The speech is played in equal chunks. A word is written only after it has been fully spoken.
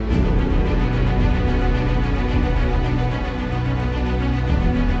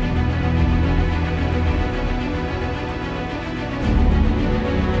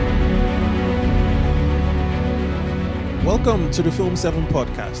Welcome to the Film 7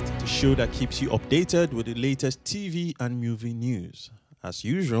 podcast, the show that keeps you updated with the latest TV and movie news. As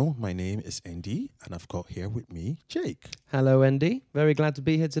usual, my name is Andy, and I've got here with me Jake. Hello, Andy. Very glad to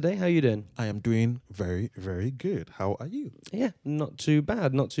be here today. How are you doing? I am doing very, very good. How are you? Yeah, not too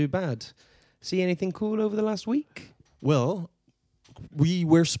bad, not too bad. See anything cool over the last week? Well, we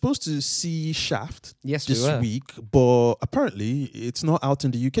were supposed to see Shaft Yes, this we were. week, but apparently it's not out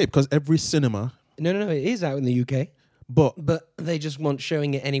in the UK because every cinema... No, it is out in the UK, But but they just weren't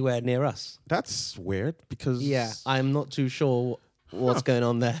showing it anywhere near us. that's weird because... Yeah, I'm not too sure what's going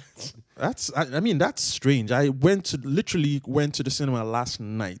on there. That's strange. I literally went to the cinema last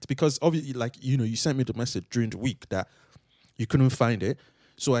night because obviously, you sent me the message during the week that you couldn't find it.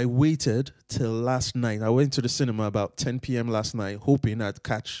 So I waited till last night. I went to the cinema about 10 p.m. last night, hoping I'd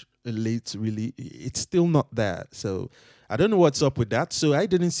catch a late release. It's still not there. So I don't know what's up with that. So I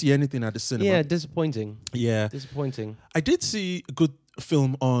didn't see anything at the cinema. Yeah, disappointing. Yeah. Disappointing. I did see a good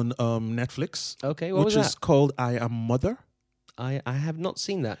film on Netflix. Okay, what which was is that? called I Am Mother. I have not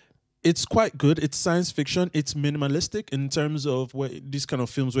seen that. It's quite good. It's science fiction. It's minimalistic in terms of these kind of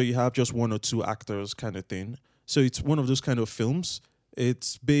films where you have just one or two actors kind of thing. So it's one of those kind of films.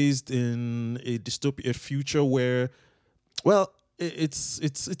 It's based in a dystopian future where, well, it's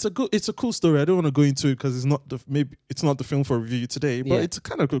a cool story. I don't want to go into it because it's not the film for review today, but Yeah. It's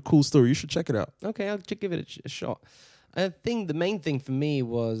kind of a cool story. You should check it out. Okay, I'll give it a shot. I think the main thing for me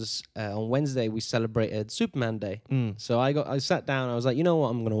was on Wednesday we celebrated Superman Day. So I sat down. I was like, you know what,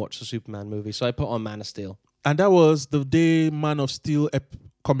 I'm going to watch the Superman movie. So I put on Man of Steel. And that was the day Man of Steel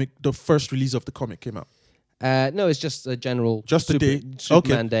comic, the first release of the comic came out. No, it's just a general The day.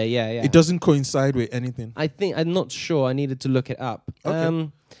 Superman Day. Yeah. It doesn't coincide with anything. I'm not sure. I needed to look it up.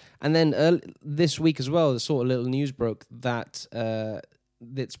 Okay. And then this week as well, the sort of little news broke that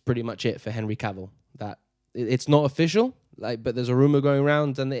that's pretty much it for Henry Cavill. That it's not official, but there's a rumor going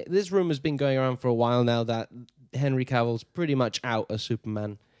around, and this rumor's been going around for a while now that Henry Cavill's pretty much out as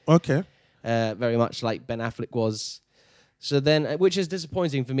Superman. Okay. Very much like Ben Affleck was. So then, which is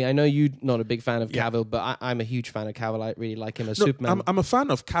disappointing for me. I know you're not a big fan of Cavill, but I'm a huge fan of Cavill. I really like him as Superman. I'm a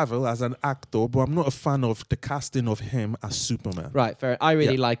fan of Cavill as an actor, but I'm not a fan of the casting of him as Superman. Right, fair. I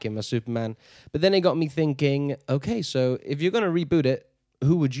really like him as Superman. But then it got me thinking, okay, so if you're going to reboot it,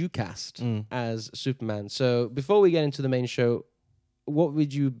 who would you cast as Superman? So before we get into the main show, who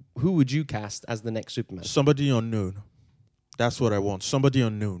would you cast as the next Superman? Somebody unknown. That's what I want. Somebody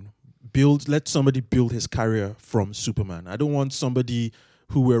unknown. Let somebody build his career from Superman. I don't want somebody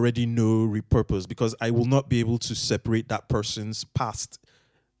who we already know repurposed because I will not be able to separate that person's past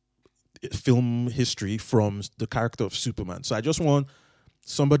film history from the character of Superman. So I just want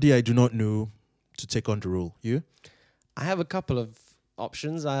somebody I do not know to take on the role. You? I have a couple of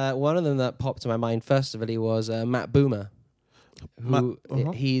options. One of them that popped to my mind first of all was Matt Boomer.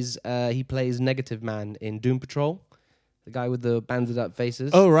 He plays Negative Man in Doom Patrol. The guy with the banded up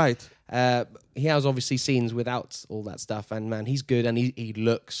faces. Oh, right. He has obviously scenes without all that stuff, and man, he's good, and he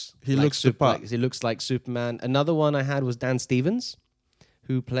looks the part. he looks like Superman. Another one I had was Dan Stevens,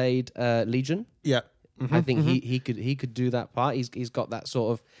 who played Legion. Yeah. I think he could do that part. He's got that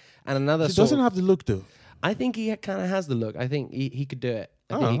sort of, and another. He doesn't have the look though. I think he kind of has the look. I think he could do it.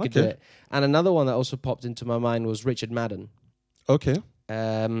 I think Oh, he could do okay. it. And another one that also popped into my mind was Richard Madden. Okay.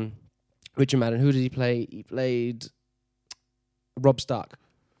 Richard Madden. Who did he play? He played Rob Stark.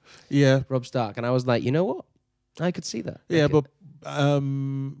 Yeah. Rob Stark. And I was like, you know what? I could see that. Yeah, but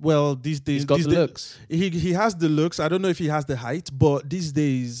well, these days He's got the looks. He has the looks. I don't know if he has the height, but these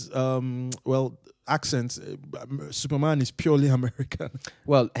days, accents. Superman is purely American.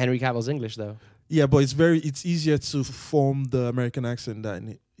 Well, Henry Cavill's English though. Yeah, but it's easier to form the American accent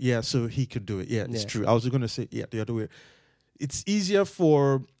than so he could do it. Yeah, it's true. I was going to say the other way. It's easier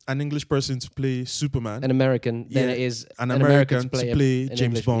for an English person to play Superman, An American, than it is an American to play play an James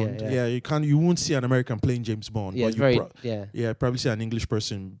English, Bond. yeah. You won't see an American playing James Bond. Yeah, but it's probably see an English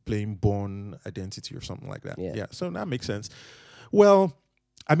person playing Bourne Identity or something like that. Yeah. So that makes sense. Well,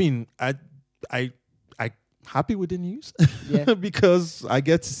 I mean, I happy with the news because I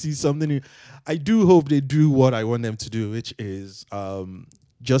get to see something new. I do hope they do what I want them to do, which is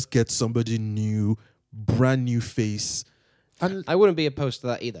just get somebody new, brand new face. And I wouldn't be opposed to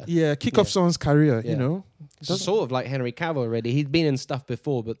that either. Yeah, kick off someone's career, you know. It's sort of like Henry Cavill already. He'd been in stuff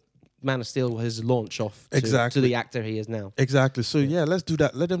before, but Man of Steel was his launch off to the actor he is now. Exactly. So let's do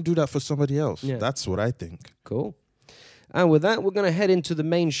that. Let them do that for somebody else. Yeah. That's what I think. Cool. And with that, we're going to head into the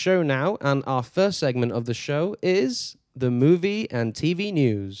main show now. And our first segment of the show is the movie and TV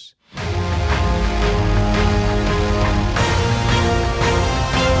news.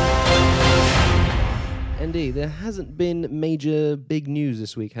 ND, there hasn't been major big news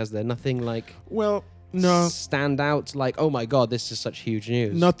this week, has there? Nothing like Well, no, stand out like, oh my god, this is such huge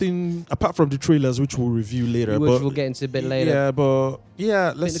news. nothing apart from the trailers, which we'll review later. Which but we'll get into a bit later. Yeah, but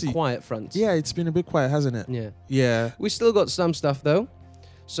yeah, Been let's a see. quiet front. Yeah, it's been a bit quiet, hasn't it? Yeah. Yeah. We still got some stuff though.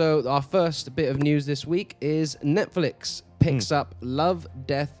 So our first bit of news this week is Netflix picks up Love,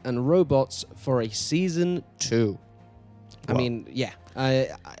 Death and Robots for a season 2. I Wow. mean, yeah,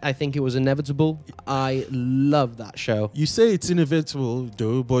 I think it was inevitable. I love that show. You say it's inevitable,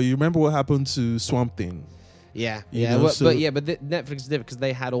 though, but you remember what happened to Swamp Thing? Yeah, You yeah, know, well, so- but Netflix is different because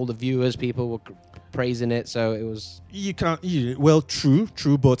they had all the viewers, people were praising it, so it was. You can't. Well, true,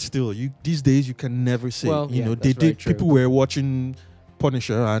 but still, these days you can never say. Well, yeah, they that's very did. true. People were watching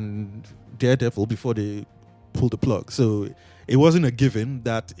Punisher and Daredevil before they pulled the plug, so it wasn't a given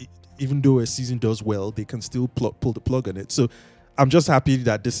that even though a season does well, they can still pull the plug on it. So I'm just happy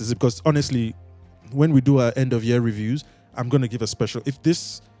that this is it, because honestly, when we do our end of year reviews, I'm gonna give a special. If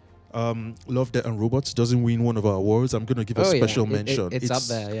this Love, Death and Robots doesn't win one of our awards, I'm gonna give a Oh, yeah. special It- mention. it's up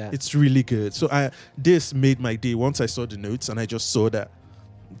there, yeah. It's really good. So this made my day. Once I saw the notes and I just saw that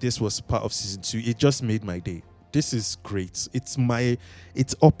this was part of season 2, it just made my day. This is great. It's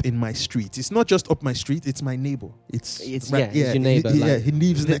up in my street. It's not just up my street, it's my neighbor. It's He's your neighbor. he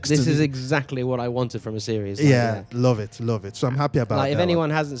lives next This to is me. exactly what I wanted from a series. like, Yeah, love it. So I'm happy about Like, if that anyone one.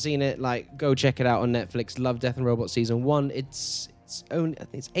 hasn't seen it, like, go check it out on Netflix. Love, Death and Robots season 1. It's only, I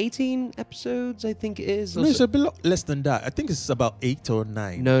think it's 18 episodes. I think it is. No, it's a bit less than that. I think it's about 8 or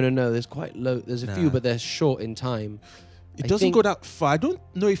 9. No. There's quite low. There's a few, Nah. but they're short in time. It I doesn't think- go that far. I don't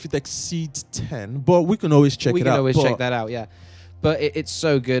know if it exceeds 10, but we can always check we it can out. always But check that out. Yeah, but it's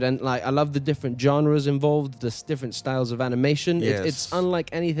so good, and like I love the different genres involved, the different styles of animation. Yes. It's unlike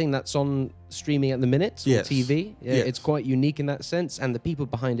anything that's on streaming at the minute or Yes. TV. Yeah, Yes. It's quite unique in that sense, and the people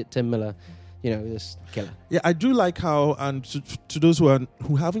behind it, Tim Miller, this killer. Yeah, I do like how, and to those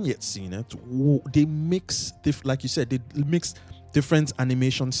who haven't yet seen it, they mix, like you said, they mix different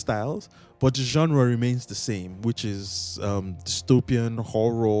animation styles, but the genre remains the same, which is dystopian,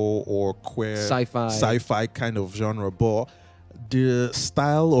 horror, or queer, sci-fi kind of genre. But the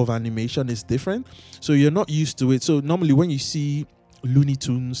style of animation is different, so you're not used to it. So normally when you see Looney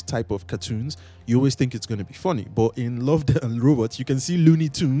Tunes type of cartoons, you always think it's going to be funny. But in Love, Death and Robots, you can see Looney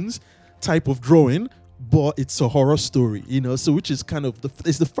Tunes type of drawing, but it's a horror story, so which is kind of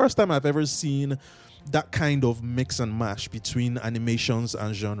it's the first time I've ever seen that kind of mix and mash between animations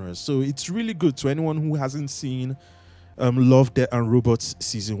and genres. So it's really good. To anyone who hasn't seen Love, Death and Robots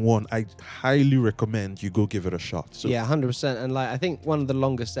season 1, I highly recommend you go give it a shot. So Yeah, 100%. And like I think one of the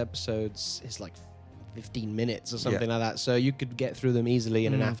longest episodes is like 15 minutes or something like that, so you could get through them easily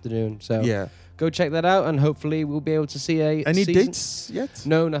in an afternoon. So yeah. go check that out, and hopefully we'll be able to see Any season. dates yet?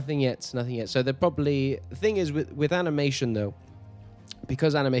 No, nothing yet. So they're probably, the thing is with animation though,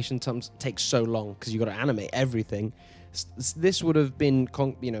 because animation takes so long because you got to animate everything. This would have been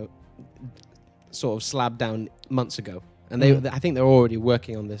sort of slabbed down months ago, and I think they're already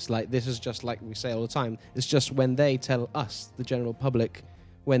working on this. Like, this is just like we say all the time. It's just when they tell us, the general public,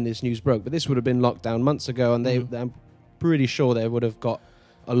 when this news broke. But this would have been locked down months ago, and I'm pretty sure they would have got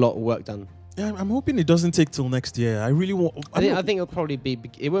a lot of work done. Yeah, I'm hoping it doesn't take till next year. I really want. I think it'll probably be.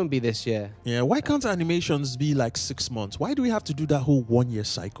 It won't be this year. Yeah, why can't animations be like 6 months? Why do we have to do that whole 1 year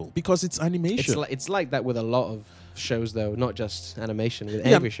cycle? Because it's animation. It's like that with a lot of shows, though, not just animation. With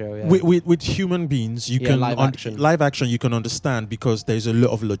every show, yeah. With human beings, you can live action. Live action you can understand because there's a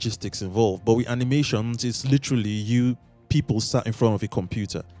lot of logistics involved. But with animations, it's literally people sat in front of a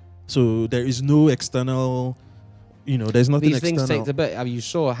computer, so there is no external. There's nothing These external. things take the bit. You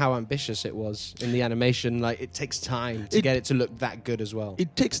saw how ambitious it was in the animation. Like, it takes time to get it to look that good as well.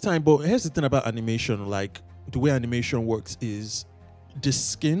 It takes time, but here's the thing about animation. Like, the way animation works is the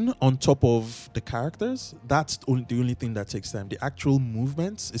skin on top of the characters. That's the only thing that takes time. The actual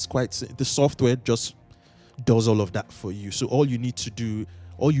movements is the software just does all of that for you. So all you need to do,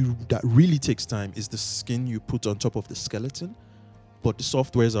 that really takes time is the skin you put on top of the skeleton. But the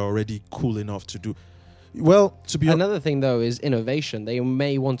softwares are already cool enough to do. Well, to be Another thing, though, is innovation. They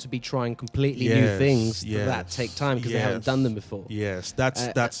may want to be trying completely new things that take time because they haven't done them before. Yes,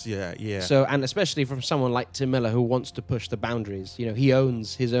 that's yeah. So, and especially from someone like Tim Miller who wants to push the boundaries. He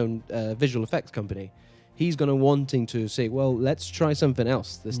owns his own visual effects company. He's going to wanting to say, well, let's try something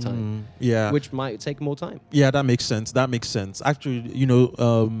else this time. Which might take more time. Yeah, that makes sense. Actually,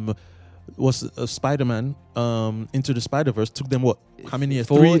 was Spider-Man Into the Spider-Verse took them what? How many years?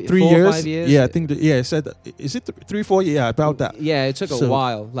 3 years? 5 years? Yeah, I think I said is it 3-4 years? Yeah, about that. Yeah, it took a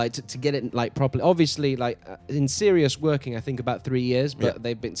while, like to get it like properly. Obviously, like in serious working, I think about 3 years, but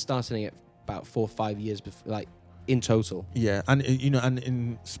they've been starting it about 4 or 5 years before, like in total. Yeah, and and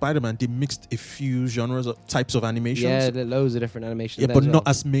in Spider-Man they mixed a few genres of types of animations. Yeah, there are loads of different animations. Yeah, there but as not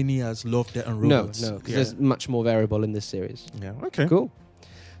well. as many as Love, Death and No, Robots. because there's much more variable in this series. Yeah. Okay. Cool.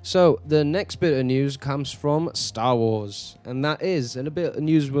 So the next bit of news comes from Star Wars, and that is, and a bit of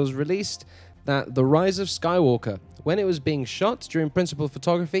news was released that The Rise of Skywalker, when it was being shot during principal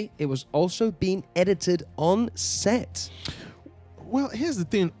photography, it was also being edited on set. Well, here's the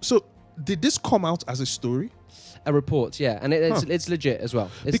thing. So, did this come out as a story? A report, yeah, and it's legit as well.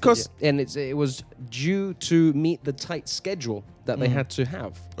 It's Because- legit. And it was due to meet the tight schedule that they had to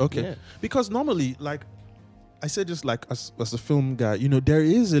have. Okay. Yeah. Because normally, like I said, just like as a film guy, there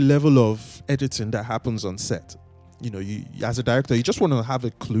is a level of editing that happens on set. You as a director, you just want to have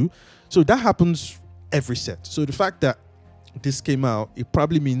a clue. So that happens every set. So the fact that this came out, it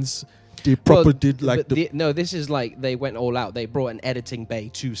probably means they did like but no, this is like they went all out. They brought an editing bay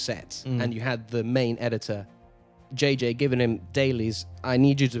to set, and you had the main editor, JJ, giving him dailies. I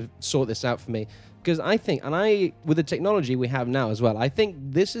need you to sort this out for me. Because I think, with the technology we have now as well, I think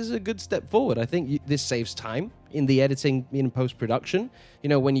this is a good step forward. I think this saves time in the editing, in post-production.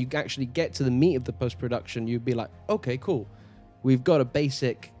 When you actually get to the meat of the post-production, you'd be like, okay, cool. We've got a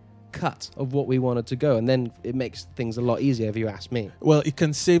basic cut of what we wanted to go. And then it makes things a lot easier if you ask me. Well, it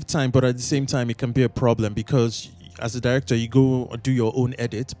can save time, but at the same time, it can be a problem because as a director, you go do your own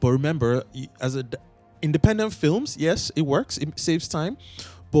edit. But remember, independent films, yes, it works. It saves time.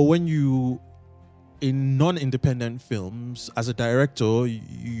 But when in non-independent films, as a director,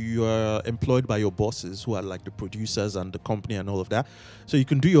 you are employed by your bosses who are like the producers and the company and all of that. So you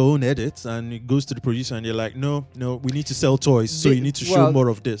can do your own edits and it goes to the producer and you're like, no, we need to sell toys. So you need to show more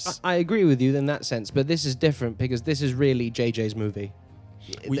of this. I agree with you in that sense, but this is different because this is really JJ's movie.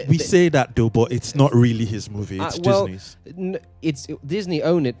 We say that though, but it's not really his movie. It's Disney's. It's Disney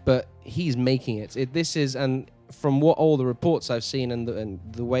own it, but he's making it. This is, and from what all the reports I've seen and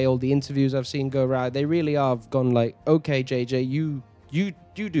the way all the interviews I've seen go around, they really have gone like, okay, JJ, you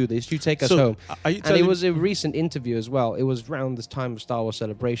do this, you take us home. And it was a recent interview as well. It was around this time of Star Wars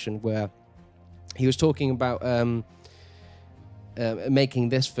Celebration where he was talking about making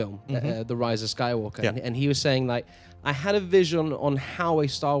this film, The Rise of Skywalker, and he was saying like, I had a vision on how a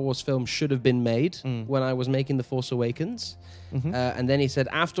Star Wars film should have been made when I was making The Force Awakens. And then he said,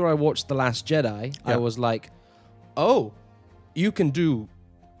 after I watched The Last Jedi, I was like, oh, you can do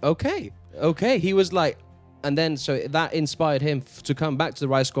okay. He was like, and then so that inspired him to come back to The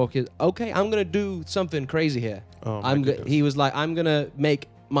Rise of Skywalker. Okay, I'm going to do something crazy here. He was like, I'm going to make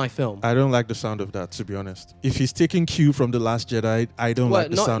my film. I don't like the sound of that, to be honest. If he's taking cue from The Last Jedi, I don't like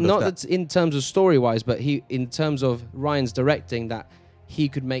the sound of that. Not in terms of story-wise, but in terms of Ryan's directing, that he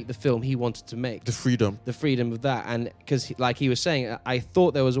could make the film he wanted to make. The freedom of that. And because, like he was saying, I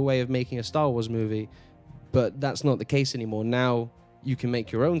thought there was a way of making a Star Wars movie, but that's not the case anymore. Now you can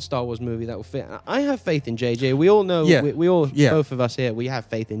make your own Star Wars movie that will fit. I have faith in JJ. We all know, both of us here, we have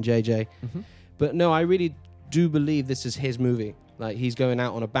faith in JJ. But no, I really do believe this is his movie. Like, he's going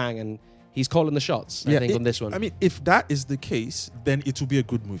out on a bang and he's calling the shots, I think, on this one. I mean, if that is the case, then it will be a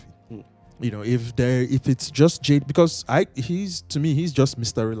good movie. If it's just Jade, because he's just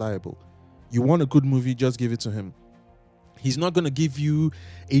Mr. Reliable. You want a good movie, just give it to him. He's not going to give you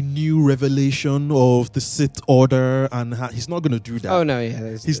a new revelation of the Sith Order, and he's not going to do that. Oh, no,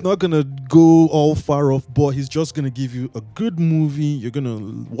 yeah. He's not going to go all far off, but he's just going to give you a good movie. You're going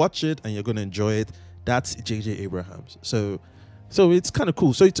to watch it, and you're going to enjoy it. That's J.J. Abrams. So it's kind of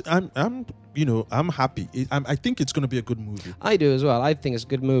cool. So I'm happy. I think it's going to be a good movie. I do as well. I think it's a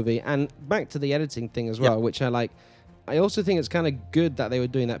good movie. And back to the editing thing as well, which I like. I also think it's kind of good that they were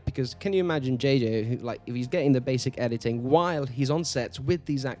doing that, because can you imagine JJ, who, like, if he's getting the basic editing while he's on sets with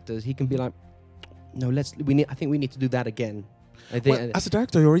these actors, he can be like, no, I think we need to do that again. I think as a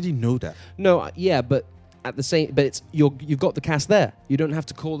director, you already know that. No, yeah, but at the same, but it's you've got the cast there. You don't have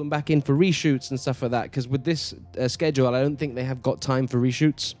to call them back in for reshoots and stuff like that. Because with this schedule, I don't think they have got time for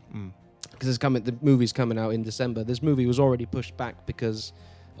reshoots. Because the movie's coming out in December. This movie was already pushed back because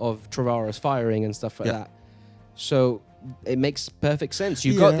of Trevorrow's firing and stuff like that. So it makes perfect sense.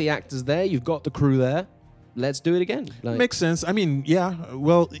 You've got the actors there. You've got the crew there. Let's do it again. Makes sense. I mean,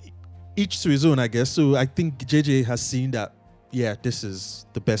 well, each to his own, I guess. So I think JJ has seen that, this is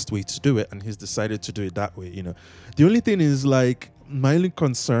the best way to do it, and he's decided to do it that way, The only thing is, like, my only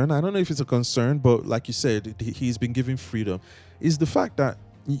concern, I don't know if it's a concern, but like you said, he's been given freedom, is the fact that,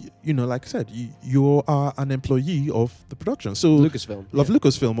 like I said, you are an employee of the production. So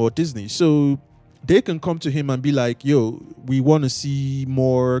Lucasfilm or Disney. So they can come to him and be like, yo, we want to see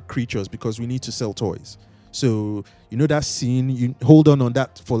more creatures because we need to sell toys. So you know that scene, you hold on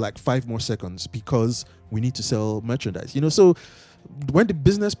that for like 5 more seconds because we need to sell merchandise. You know, so when the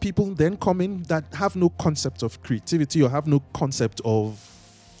business people then come in that have no concept of creativity or have no concept of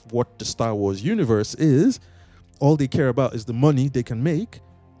what the Star Wars universe is, all they care about is the money they can make.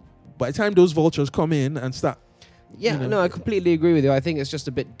 By the time those vultures come in and start, Yeah, you know, no, I completely agree with you. I think it's just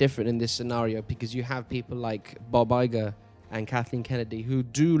a bit different in this scenario because you have people like Bob Iger and Kathleen Kennedy who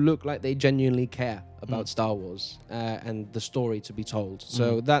do look like they genuinely care about Star Wars and the story to be told.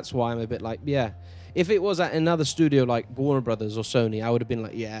 So that's why I'm a bit like, yeah. If it was at another studio like Warner Brothers or Sony, I would have been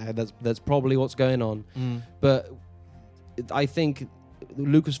like, yeah, that's probably what's going on. But I think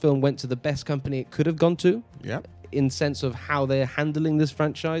Lucasfilm went to the best company it could have gone to. Yeah. In sense of how they're handling this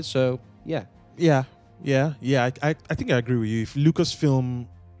franchise. So, yeah. Yeah. I think I agree with you. If Lucasfilm,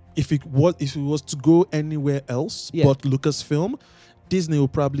 if it was to go anywhere else but Lucasfilm, Disney will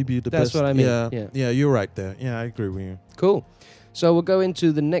probably be the best. That's what I mean. Yeah, you're right there. Yeah, I agree with you. Cool. So we'll go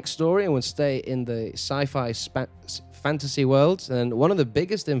into the next story and we'll stay in the sci-fi fantasy world. And one of the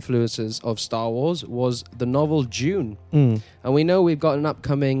biggest influences of Star Wars was the novel Dune. And we know we've got an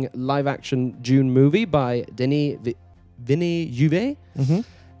upcoming live-action Dune movie by Denis Villeneuve.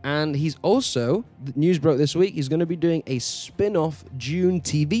 And he's also, the news broke this week, he's going to be doing a spin-off Dune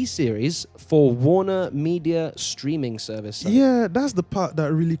TV series for Warner Media streaming service. Yeah, that's the part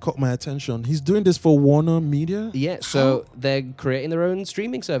that really caught my attention. He's doing this for Warner Media? Yeah, so they're creating their own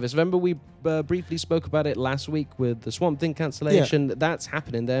streaming service. Remember we briefly spoke about it last week with the Swamp Thing cancellation? Yeah. That's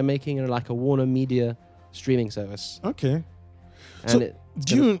happening. They're making it like a Warner Media streaming service. Okay. And so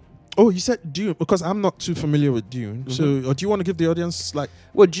Dune... Oh, you said Dune, because I'm not too familiar with Dune. So, or do you want to give the audience like...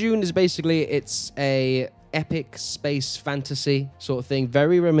 Well, Dune is basically, it's a epic space fantasy sort of thing,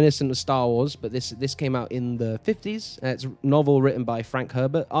 very reminiscent of Star Wars, but this came out in the 50s. It's a novel written by Frank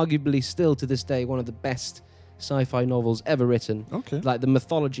Herbert, arguably still to this day one of the best sci-fi novels ever written. Okay. Like the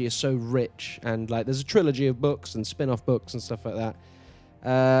mythology is so rich, and like there's a trilogy of books and spin-off books and stuff like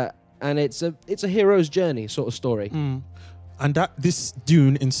that. And it's a hero's journey sort of story. And that this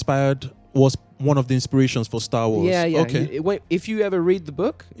Dune was one of the inspirations for Star Wars. Yeah. Okay. If you ever read the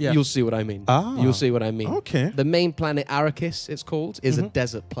book, you'll see what I mean. You'll see what I mean. Okay. The main planet Arrakis, it's called, is a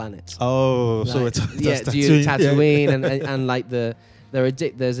desert planet. Oh, like, so it's Tatooine, and like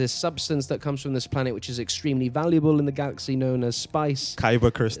there's this substance that comes from this planet which is extremely valuable in the galaxy known as spice.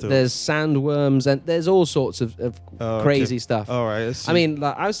 Kyber crystals. There's sandworms and there's all sorts of crazy stuff. All right. I mean,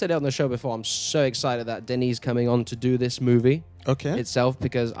 like, I've said it on the show before, I'm so excited that Denis coming on to do this movie itself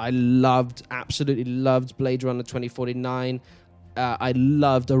because I absolutely loved Blade Runner 2049. I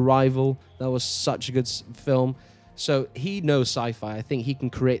loved Arrival. That was such a good film. So he knows sci-fi. I think he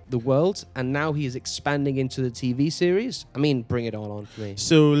can create the world, and now he is expanding into the TV series. I mean, bring it on for me.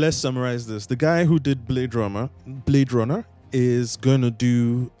 So let's summarize this. The guy who did Blade Runner is going to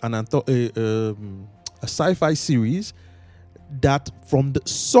do a sci-fi series that from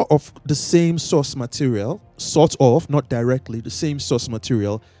the same source material, not directly, the same source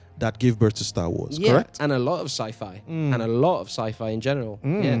material that gave birth to Star Wars, correct? And a lot of sci-fi. And a lot of sci-fi in general.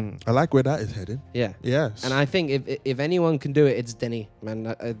 Yeah. I like where that is headed. Yeah. Yes. And I think if anyone can do it, it's Denis, man.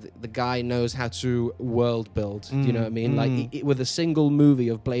 The guy knows how to world build. Do you know what I mean? Like, with a single movie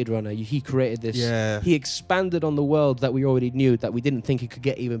of Blade Runner, he created this. Yeah. He expanded on the world that we already knew, that we didn't think it could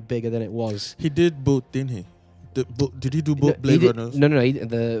get even bigger than it was. He did both, didn't he? Did he do both Blade Runners? No.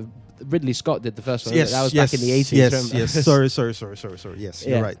 The Ridley Scott did the first one. Yes, that was back in the 80s. Yes. Sorry. Yes,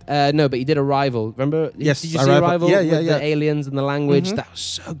 you're right. No, but he did Arrival. Remember? Yes, did you see Arrival? Yeah. With the aliens and the language. That was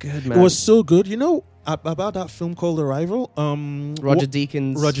so good, man. It was so good. You know about that film called Arrival? Roger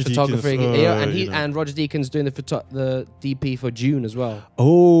Deakins, photographer. And Roger Deakins doing the DP for Dune as well.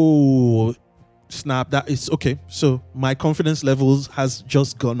 Oh, snap. That is okay. So my confidence levels has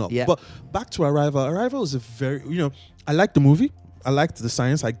just gone up. Yeah. But back to Arrival. Arrival is a very, I like the movie. I liked the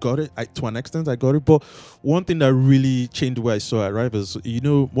science. I got it. To an extent, I got it. But one thing that really changed the way I saw Arrival is,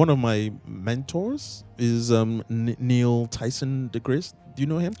 one of my mentors is Neil Tyson deGrasse. Do you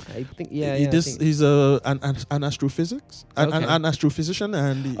know him? I think, he's an astrophysics, an astrophysician,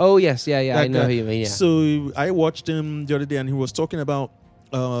 and yes, I know who you mean. Yeah. So I watched him the other day, and he was talking about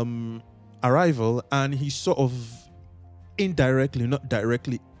Arrival, and he sort of indirectly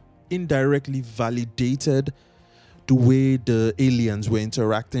validated the way the aliens were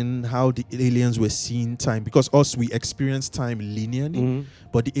interacting, how the aliens were seeing time. Because we experience time linearly,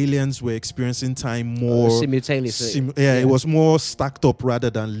 but the aliens were experiencing time more simultaneously. It was more stacked up rather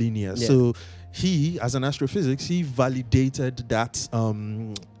than linear. Yeah. So he, as an astrophysics, he validated that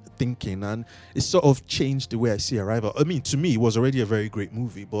thinking, and it sort of changed the way I see Arrival. I mean, to me, it was already a very great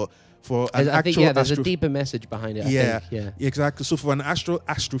movie, but For an I think actual there's a deeper message behind it. I think. Exactly. So for an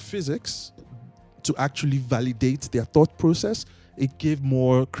astrophysics to actually validate their thought process, it gave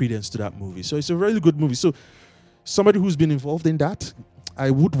more credence to that movie. So it's a really good movie. So somebody who's been involved in that, I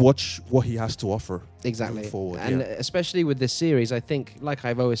would watch what he has to offer. Exactly. Going forward, and especially with this series, I think, like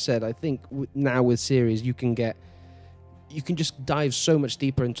I've always said, I think now with series you can just dive so much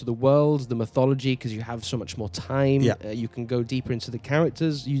deeper into the world, the mythology, because you have so much more time. Yeah. You can go deeper into the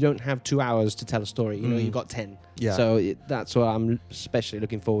characters. You don't have 2 hours to tell a story. You know, you've got 10. Yeah. So that's what I'm especially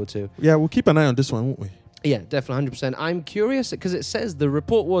looking forward to. Yeah, we'll keep an eye on this one, won't we? Yeah, definitely 100%. I'm curious because it says the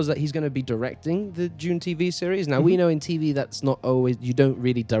report was that he's going to be directing the Dune TV series. Now, we know in TV that's not always, you don't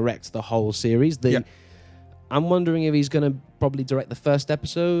really direct the whole series. I'm wondering if he's going to probably direct the first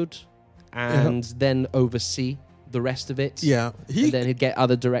episode and then oversee the rest of it. Yeah. And then he'd get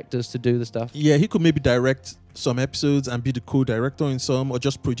other directors to do the stuff. Yeah, he could maybe direct some episodes and be the co-director in some, or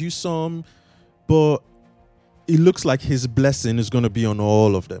just produce some. But it looks like his blessing is going to be on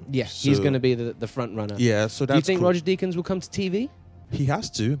all of them. Yeah, he's going to be the front runner. Yeah, so that's Do you think cool. Roger Deakins will come to TV? He has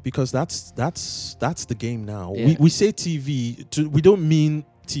to, because that's the game now. Yeah. We say TV, we don't mean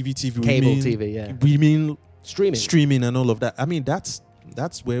TV. Cable we mean, TV, yeah. We mean Streaming and all of that. I mean, that's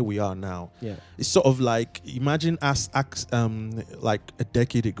where we are now. Yeah. It's sort of like, imagine like a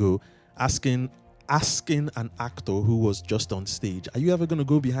decade ago, asking an actor who was just on stage, are you ever going to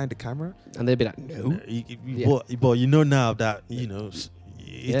go behind the camera? And they'd be like, no. But you know now that, you know,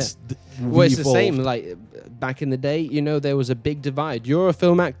 it's... Well, it's the same. Like back in the day, you know, there was a big divide. You're a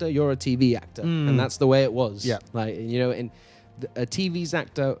film actor, you're a TV actor. And that's the way it was. Yeah. Like, you know, and a TV's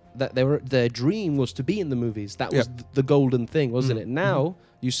actor, that their dream was to be in the movies. That was the golden thing, wasn't it? Now,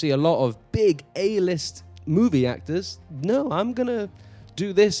 you see a lot of big A-list movie actors. No, I'm going to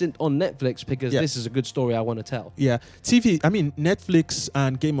do this on Netflix because this is a good story I want to tell. Yeah. TV, I mean, Netflix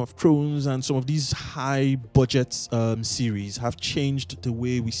and Game of Thrones and some of these high budget series have changed the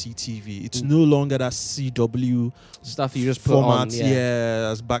way we see TV. It's no longer that CW stuff you just format, put on.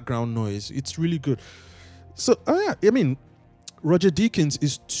 As background noise. It's really good. So, I mean, Roger Deakins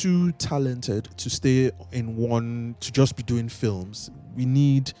is too talented to stay in one, to just be doing films.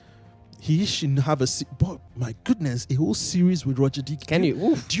 He should have but my goodness, a whole series with Roger Deakins. Can you?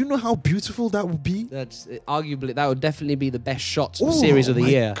 Oof. Do you know how beautiful that would be? That's arguably, that would definitely be the best shot series of the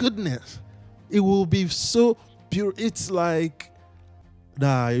year. My goodness. It will be so beautiful. It's like,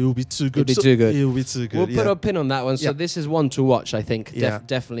 it will be too good. It'll be too good. It will be too good. We'll put a pin on that one. So this is one to watch, I think.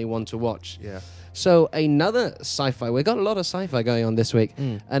 Definitely one to watch. Yeah. So another sci-fi. We got a lot of sci-fi going on this week.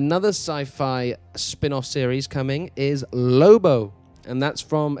 Another sci-fi spin-off series coming is Lobo. And that's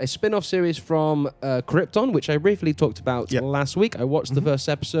from a spin-off series from Krypton, which I briefly talked about last week. I watched the first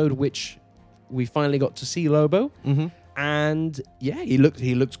episode, which we finally got to see Lobo. And yeah, he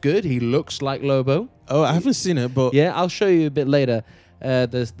looks good. He looks like Lobo. Oh, I haven't seen it, but yeah, I'll show you a bit later.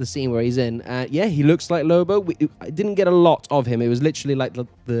 The scene where he's in. He looks like Lobo. I didn't get a lot of him. It was literally like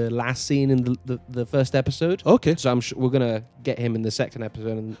the last scene in the first episode. Okay. So I'm sure we're going to get him in the second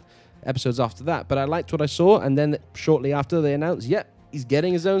episode and episodes after that. But I liked what I saw. And then shortly after they announced, he's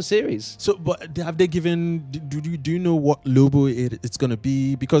getting his own series. So, but have they given... Do you know what Lobo it's going to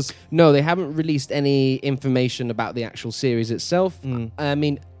be? Because... No, they haven't released any information about the actual series itself. I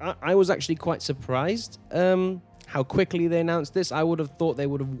mean, I was actually quite surprised how quickly they announced this. I would have thought they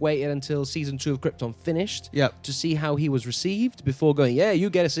would have waited until season 2 of Krypton finished to see how he was received before going,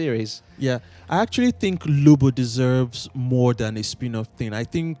 you get a series. Yeah, I actually think Lobo deserves more than a spin-off thing. I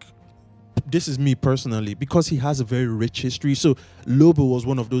think... This is me personally, because he has a very rich history. So Lobo was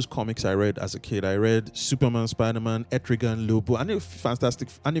one of those comics I read as a kid. I read Superman, Spider-Man, Etrigan, Lobo, and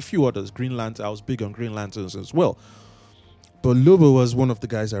a few others. Green Lantern. I was big on Green Lanterns as well. But Lobo was one of the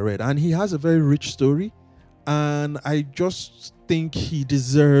guys I read, and he has a very rich story. And I just think he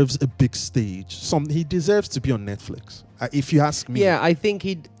deserves a big stage. He deserves to be on Netflix, if you ask me. Yeah, I think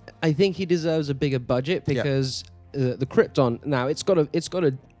he deserves a bigger budget because the Krypton. Now it's got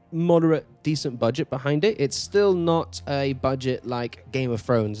a moderate, decent budget behind it. It's still not a budget like Game of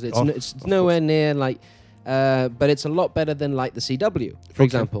Thrones. It's nowhere near like, but it's a lot better than like the CW, for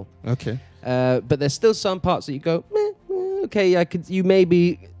example. Okay. But there's still some parts that you go, okay, you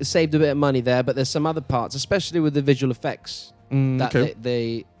maybe saved a bit of money there, but there's some other parts, especially with the visual effects, that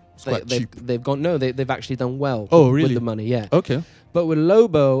they've gone. No, they've actually done well. Oh, really? With the money, yeah. Okay. But with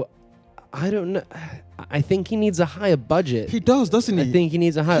Lobo, I don't know. I think he needs a higher budget. He does, doesn't he? I think he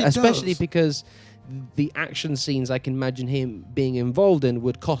needs a higher, especially does. because the action scenes I can imagine him being involved in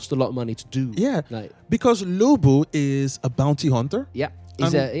would cost a lot of money to do. Yeah, because Lobo is a bounty hunter. Yeah.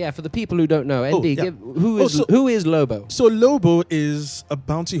 He's for the people who don't know, ND, yeah. who is Lobo? So Lobo is a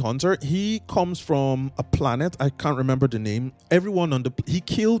bounty hunter. He comes from a planet. I can't remember the name. He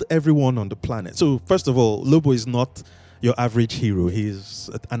killed everyone on the planet. So first of all, Lobo is not your average hero. He's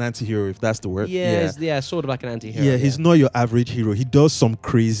an anti-hero, if that's the word. Sort of like an anti-hero. Yeah, he's not your average hero. He does some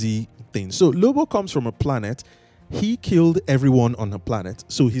crazy things. So Lobo comes from a planet. He killed everyone on the planet.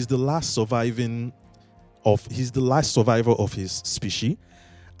 So he's the last survivor of his species.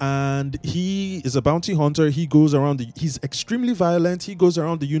 And he is a bounty hunter. He goes around he's extremely violent. He goes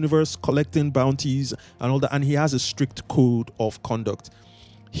around the universe collecting bounties and all that. And he has a strict code of conduct.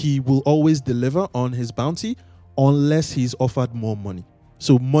 He will always deliver on his bounty unless he's offered more money.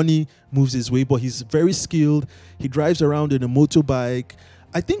 So money moves his way, but he's very skilled. He drives around in a motorbike.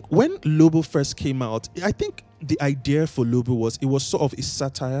 I think when Lobo first came out, I think the idea for Lobo was sort of a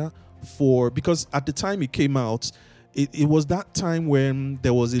satire because at the time it came out, it was that time when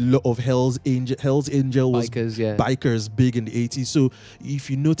there was a lot of Hell's Angel was bikers big in the 80s. So if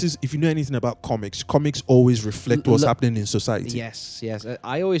you know anything about comics always reflect what's happening in society. Yes.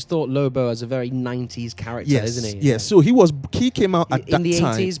 I always thought Lobo as a very 90s character, isn't he? Yes. So he came out at in that time. In the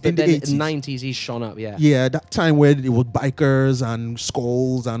 80s, but then in the 90s he's shone up, yeah. Yeah, that time where it was bikers and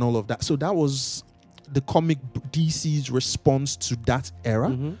skulls and all of that. So that was the comic DC's response to that era.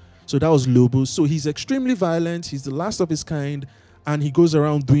 Mm-hmm. So that was Lobo. So he's extremely violent. He's the last of his kind, and he goes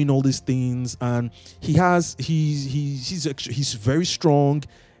around doing all these things. And he's very strong.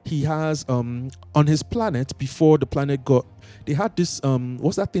 He has on his planet, before the planet they had this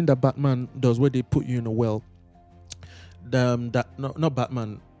what's that thing that Batman does where they put you in a well? Not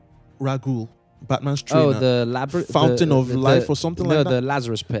Batman, Raghul. Batman's trainer. Oh, the Fountain of Life or something like that. No, the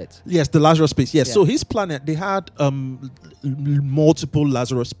Lazarus Pit. Yes, the Lazarus Pit. Yes. Yeah. So his planet, they had multiple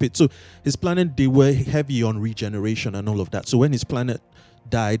Lazarus pits. So his planet, they were heavy on regeneration and all of that. So when his planet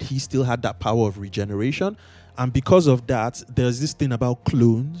died, he still had that power of regeneration. And because of that, there's this thing about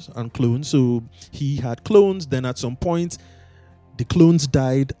clones. So he had clones. Then at some point, the clones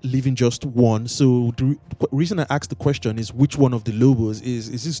died, leaving just one. So the reason I asked the question is, which one of the Lobos is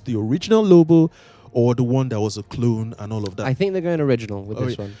this the original Lobo or the one that was a clone and all of that? I think they're going original with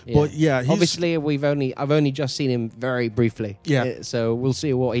this one. Yeah. But yeah, obviously I've only just seen him very briefly. Yeah. So we'll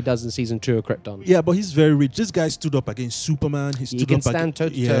see what he does in season 2 of Krypton. Yeah, but he's very rich. This guy stood up against Superman. He can stand toe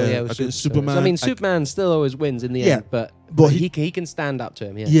to toe against Superman. So, I mean, Superman still always wins in the end, but he can stand up to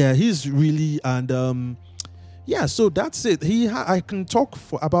him. Yeah. Yeah, he's really yeah, so that's it. I can talk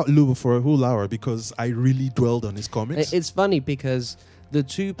about Lobo for a whole hour because I really dwelled on his comics. It's funny because the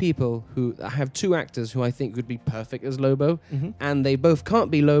two people I have two actors who I think would be perfect as Lobo, and they both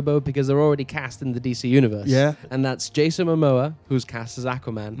can't be Lobo because they're already cast in the DC universe. Yeah. And that's Jason Momoa, who's cast as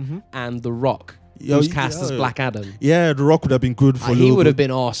Aquaman, and The Rock, who's cast as Black Adam. Yeah, The Rock would have been good for Lobo. He would have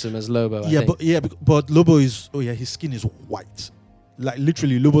been awesome as Lobo, I think. But Lobo is, his skin is white. Like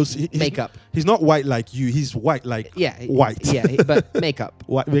literally, Lobo's makeup. He's not white like you. He's white like white. Yeah, but makeup.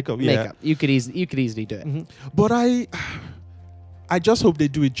 White makeup. Yeah, makeup. You could easily do it. But I just hope they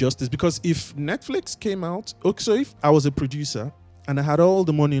do it justice, because if Netflix came out, so if I was a producer and I had all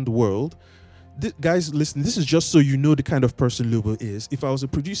the money in the world, guys, listen. This is just so you know the kind of person Lobo is. If I was a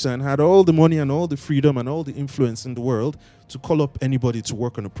producer and had all the money and all the freedom and all the influence in the world to call up anybody to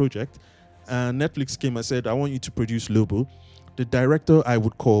work on a project, and Netflix came and said, "I want you to produce Lobo," the director I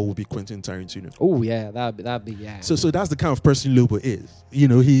would call would be Quentin Tarantino. Oh yeah, that'd be yeah. So that's the kind of person Lobo is.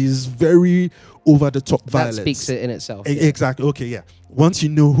 He's very over the top violence. That speaks it in itself. Exactly. Okay, yeah. Once you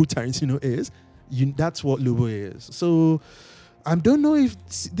know who Tarantino is, that's what Lobo is. So I don't know if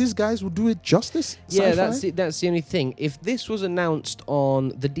these guys will do it justice. Yeah, that's the only thing. If this was announced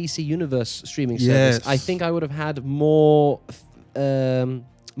on the DC Universe streaming service, I think I would have had more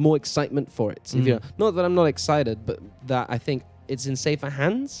excitement for it. If not that I'm not excited, but that I think it's in safer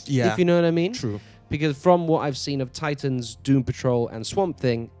hands. Yeah, if you know what I mean. True. Because from what I've seen of Titans, Doom Patrol, and Swamp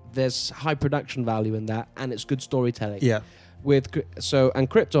Thing, there's high production value in that, and it's good storytelling. Yeah. And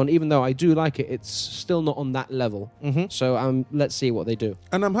Krypton, even though I do like it, it's still not on that level. So let's see what they do.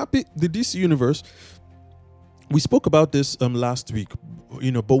 And I'm happy the DC Universe. We spoke about this last week,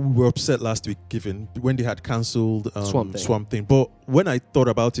 but we were upset last week given when they had cancelled Swamp Thing. But when I thought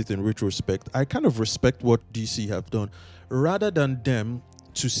about it in retrospect, I kind of respect what DC have done. Rather than them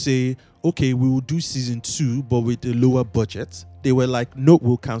to say, okay, we will do season 2, but with a lower budget, they were like, no,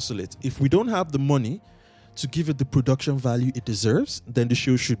 we'll cancel it. If we don't have the money to give it the production value it deserves, then the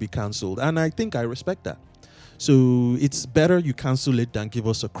show should be cancelled. And I think I respect that. So it's better you cancel it than give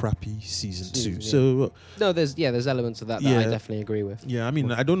us a crappy season 2. Yeah. So no, there's elements of that I definitely agree with. Yeah, I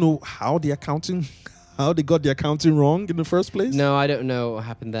mean, I don't know how the accounting how they got the accounting wrong in the first place? No, I don't know what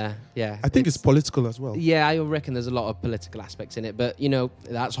happened there. Yeah, I think it's political as well. Yeah, I reckon there's a lot of political aspects in it, but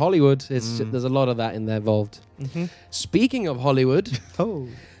that's Hollywood. There's a lot of that in there involved. Mm-hmm. Speaking of Hollywood, Oh.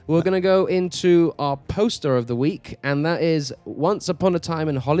 we're going to go into our poster of the week, and that is Once Upon a Time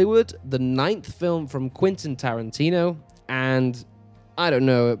in Hollywood, the 9th film from Quentin Tarantino. And I don't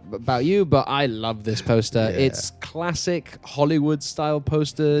know about you, but I love this poster. Yeah. It's classic Hollywood-style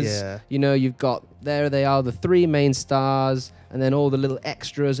posters. Yeah. You've got, there they are, the 3 main stars, and then all the little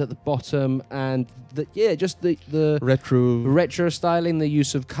extras at the bottom, and just the retro styling, the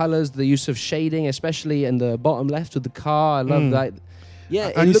use of colors, the use of shading, especially in the bottom left of the car. I love that. Yeah,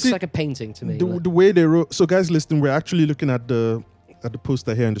 And it you looks see like a painting to me. The way they wrote. So, guys, listening, we're actually looking at the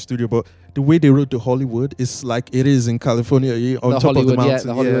poster here in the studio, but the way they wrote the Hollywood is like it is in California on top of the mountain. Yeah,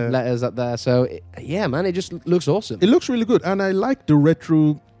 the Hollywood letters up there. So, man, it just looks awesome. It looks really good, and I like the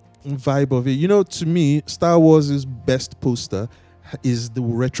retro vibe of it. To me, Star Wars' best poster is the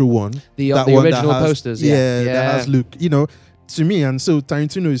retro one. The one original posters. Yeah, that has look. To me, and so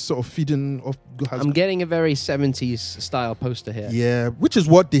Tarantino is sort of feeding off. I'm getting a very 70s style poster here. Yeah, which is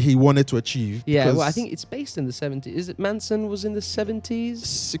what he wanted to achieve. Yeah, well, I think it's based in the 70s. Is it Manson was in the 70s?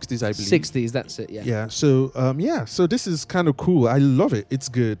 60s, I believe. 60s, that's it, yeah. Yeah, so this is kind of cool. I love it. It's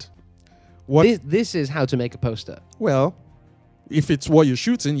good. This is how to make a poster. Well, if it's what you're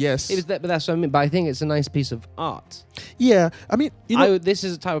shooting, yes. But that's what I mean. But I think it's a nice piece of art. Yeah, I mean, this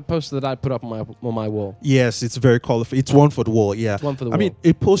is a type of poster that I'd put up on my wall. Yes, it's very colorful. It's one for the wall. Yeah, it's one for the wall. I mean,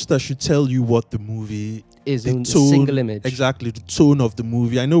 a poster should tell you what the movie is in a single image. Exactly, the tone of the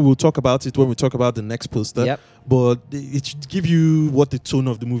movie. I know we'll talk about it when we talk about the next poster. Yep. But it should give you what the tone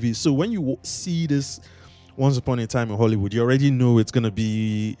of the movie is. So when you see this Once Upon a Time in Hollywood, you already know it's gonna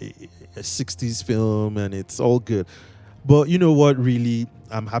be a 60s film, and it's all good. But you know what really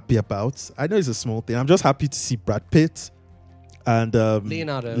I'm happy about? I know it's a small thing. I'm just happy to see Brad Pitt and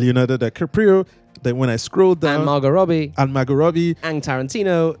Leonardo DiCaprio. Then when I scroll down... And Margot Robbie. And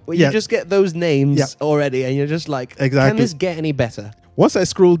Tarantino. You just get those names already, and you're just like, can this get any better? Once I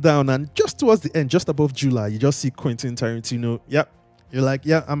scroll down, and just towards the end, just above July, you just see Quentin Tarantino. Yep. You're like,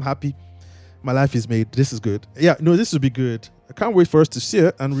 yeah, I'm happy. My life is made. This is good. Yeah, no, this will be good. I can't wait for us to see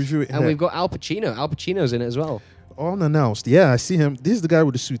it and review it. And we've got Al Pacino. Al Pacino's in it as well. Unannounced. Yeah, I see him. This is the guy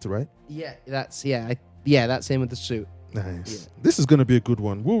with the suit, right? Yeah, that's him with the suit. Nice. Yeah. This is going to be a good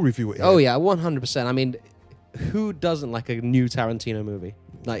one. We'll review it. Oh yeah, 100%. I mean, who doesn't like a new Tarantino movie?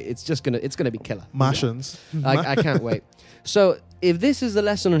 Like, it's gonna be killer. Martians. I can't wait. So, if this is a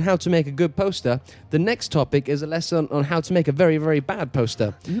lesson on how to make a good poster, the next topic is a lesson on how to make a very, very bad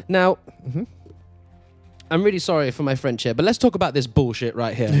poster. Now, I'm really sorry for my French here, but let's talk about this bullshit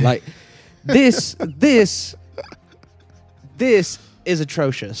right here. Like, this is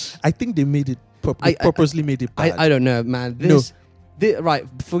atrocious. I think they made it purposely made it bad. I don't know, man. Right,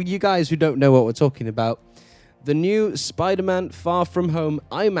 for you guys who don't know what we're talking about, the new Spider-Man Far From Home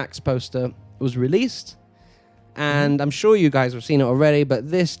IMAX poster was released, and I'm sure you guys have seen it already, but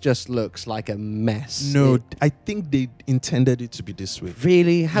this just looks like a mess. No, I think they intended it to be this way.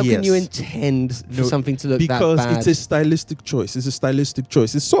 Really? How can you intend for something to look that bad? Because it's a stylistic choice.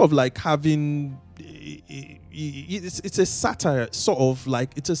 It's sort of like having... It's a satire, sort of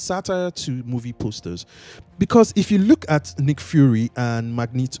like it's a satire to movie posters, because if you look at Nick Fury and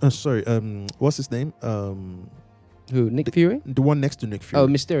Magneto, what's his name? Who? Nick Fury? The one next to Nick Fury. Oh,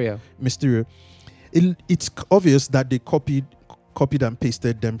 Mysterio. It's obvious that they copied and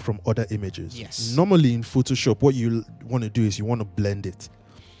pasted them from other images. Yes. Normally in Photoshop, what you want to do is you want to blend it.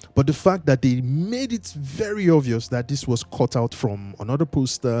 But the fact that they made it very obvious that this was cut out from another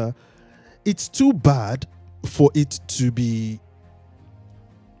poster, it's too bad for it to be.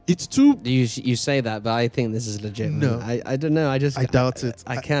 It's too. You say that, but I think this is legit. No, I don't know. I doubt it.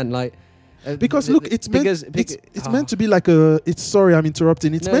 I can't like. Because look, it's meant to be like a. Sorry, I'm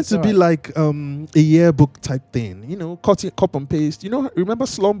interrupting. It's meant to be like a yearbook type thing. Copy and paste. Remember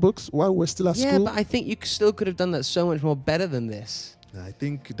slum books while we're still at school? Yeah, but I think you still could have done that so much more better than this. I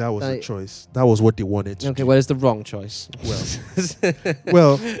think that was a choice. That was what they wanted. Okay, well, it's the wrong choice.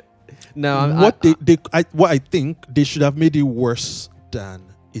 Well. No, what I think they should have made it worse than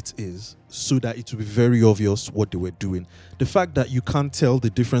it is, so that it will be very obvious what they were doing. The fact that you can't tell the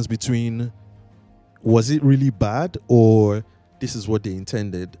difference between was it really bad or this is what they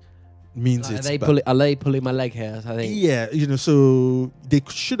intended means it's bad. Are they pulling my leg here? I think. Yeah, so they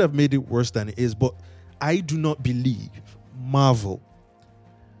should have made it worse than it is. But I do not believe Marvel,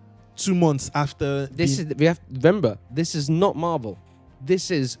 2 months after we have to remember, this is not Marvel.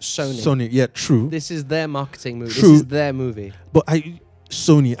 This is Sony. Yeah, true. This is their marketing movie. True. This is their movie. But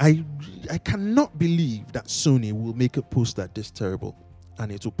Sony, I cannot believe that Sony will make a poster this terrible,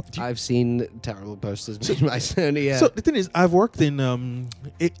 and it will. I've seen terrible posters made by Sony. Yeah. So the thing is, I've worked in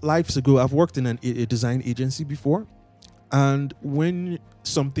 8 lives ago. I've worked in a design agency before, and when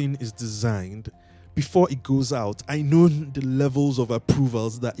something is designed, before it goes out, I know the levels of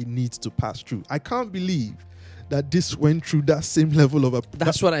approvals that it needs to pass through. I can't believe that this went through that same level of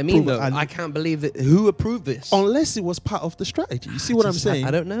That's what I mean, though. I can't believe that. Who approved this? Unless it was part of the strategy. You see what I'm saying?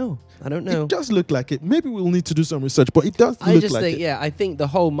 I don't know. It does look like it. Maybe we'll need to do some research, but it does look like it. Yeah, I think the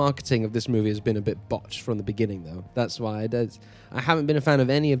whole marketing of this movie has been a bit botched from the beginning, though. That's why I haven't been a fan of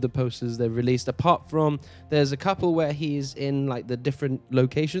any of the posters they've released, apart from there's a couple where he's in like the different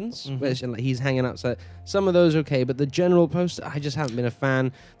locations, where he's hanging outside. Some of those are okay, but the general poster, I just haven't been a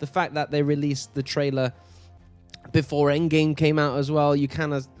fan. The fact that they released the trailer before Endgame came out as well, you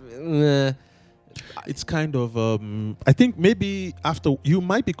kind of... It's kind of I think maybe after you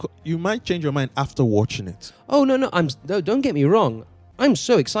might change your mind after watching it. Oh no, don't get me wrong. I'm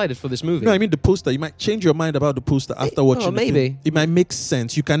so excited for this movie. No, I mean the poster. You might change your mind about the poster after watching it. Maybe. It might make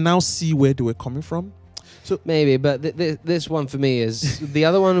sense. You can now see where they were coming from. So maybe, but this one for me is... the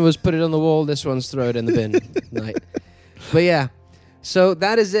other one was put it on the wall, this one's throw it in the bin. But yeah. So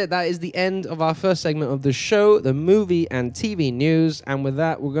that is it. That is the end of our first segment of the show, the movie and TV news. And with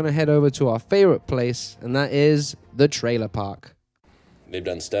that, we're going to head over to our favorite place, and that is the trailer park. They've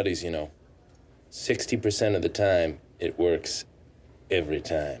done studies, 60% of the time, it works every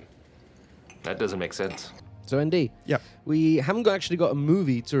time. That doesn't make sense. So, ND, we haven't actually got a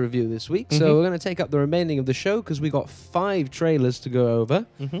movie to review this week, so we're going to take up the remaining of the show because we got 5 trailers to go over.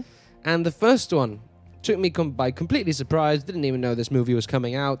 And the first one took me by completely surprise. Didn't even know this movie was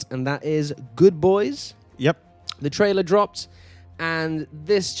coming out, and that is Good Boys. Yep. The trailer dropped, and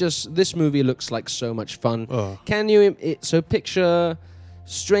this movie looks like so much fun. Oh. Can you so picture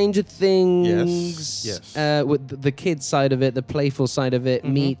Stranger Things? Yes. With the kid side of it, the playful side of it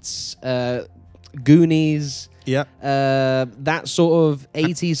meets Goonies. Yeah. That sort of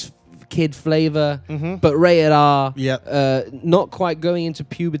 80s kid flavor, but rated R. Yeah. Not quite going into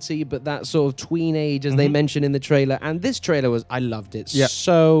puberty, but that sort of tween age, as they mentioned in the trailer. And this trailer I loved it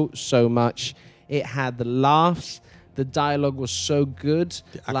so much. It had the laughs. The dialogue was so good.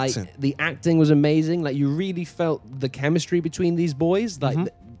 The acting was amazing. Like, you really felt the chemistry between these boys. Like,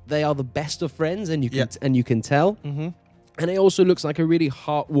 they are the best of friends, and you can tell. And it also looks like a really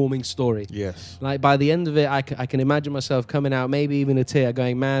heartwarming story. Yes. Like, by the end of it, I can imagine myself coming out, maybe even a tear,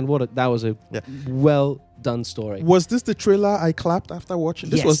 going, man, that was a well done story. Was this the trailer I clapped after watching?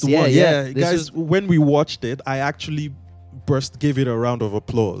 This was the one. Yeah. Guys, when we watched it, I actually gave it a round of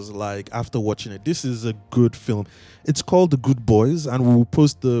applause, like, after watching it. This is a good film. It's called The Good Boys, and we'll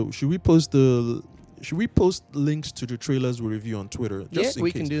post Should we post links to the trailers we review on Twitter?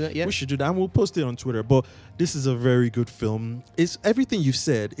 We can do that, yeah. We should do that, and we'll post it on Twitter. But this is a very good film. It's everything you've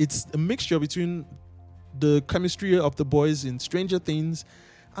said. It's a mixture between the chemistry of the boys in Stranger Things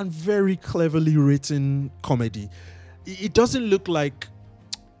and very cleverly written comedy. It doesn't look like...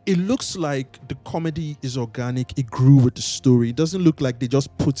 It looks like the comedy is organic. It grew with the story. It doesn't look like they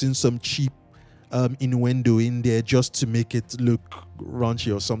just put in some cheap innuendo in there just to make it look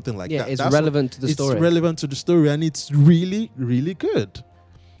raunchy or something like that. Yeah, it's relevant to the story. It's relevant to the story, and it's really, really good.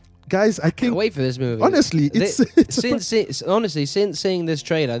 Guys, I can't wait for this movie. Honestly, since seeing this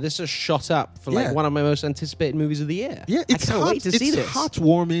trailer, this has shot up for one of my most anticipated movies of the year. Yeah, I can't wait to see this. It's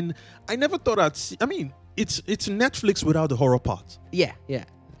heartwarming. I never thought I'd see... I mean, it's Netflix without the horror part. Yeah.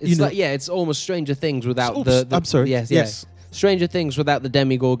 It's it's almost Stranger Things without the... I'm sorry. Yes. Stranger Things without the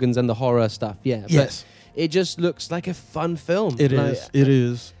demigorgons and the horror stuff. Yeah. Yes. But it just looks like a fun film. It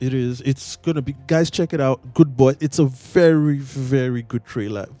is. It's going to be... Guys, check it out. Good Boy. It's a very, very good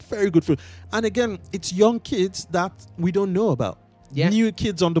trailer. Very good film. And again, it's young kids that we don't know about. Yeah. New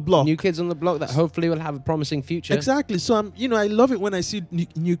kids on the block. New kids on the block that hopefully will have a promising future. Exactly. So I love it when I see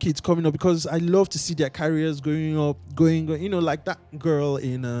new kids coming up, because I love to see their careers going up, going. Like that girl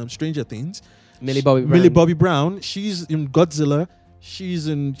in Stranger Things, Millie Bobby Brown. She's in Godzilla. She's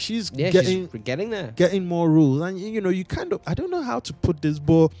getting there, getting more roles, and you kind of, I don't know how to put this,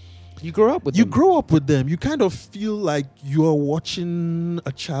 but you grow up with them. You kind of feel like you're watching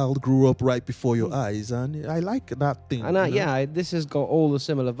a child grow up right before your eyes, and I like that thing. And this has got all the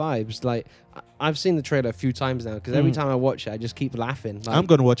similar vibes. Like, I've seen the trailer a few times now, because every time I watch it, I just keep laughing. Like, I'm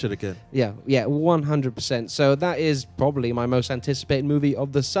going to watch it again. Yeah, 100%. So that is probably my most anticipated movie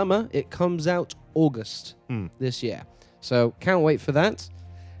of the summer. It comes out August this year. So can't wait for that.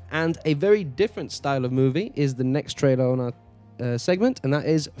 And a very different style of movie is the next trailer on our segment, and that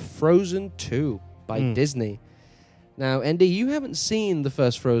is Frozen 2 by Disney. Now, Andy, you haven't seen the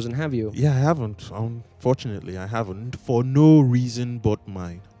first Frozen, have you? Yeah, I haven't. Unfortunately, I haven't for no reason but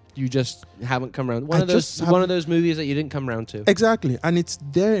mine. You just haven't come around. I One just of those movies that you didn't come around to. Exactly, and it's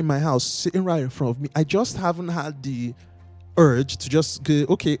there in my house, sitting right in front of me. I just haven't had the urge to just go,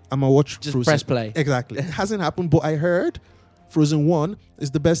 okay, I'm gonna watch Just Frozen. press play. Exactly, it hasn't happened, but I heard Frozen 1 is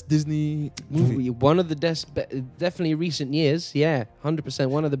the best Disney movie. One of the definitely recent years. Yeah, 100%.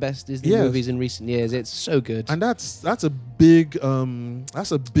 One of the best Disney Yes. movies in recent years. It's so good. And that's a big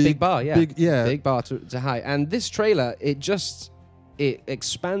Big bar, yeah. big Big bar to high. And this trailer, it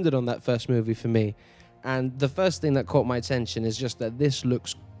expanded on that first movie for me. And the first thing that caught my attention is just that this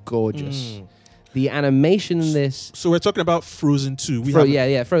looks gorgeous. The animation in this. So we're talking about Frozen 2.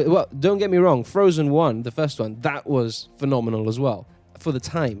 Well, don't get me wrong. Frozen 1, the first one, that was phenomenal as well for the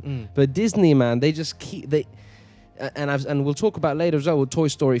time. But Disney, man, they just keep and we'll talk about later as well with Toy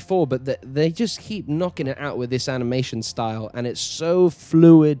Story 4. But they just keep knocking it out with this animation style, and it's so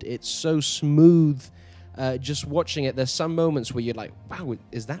fluid, it's so smooth. Just watching it, there's some moments where you're like, wow,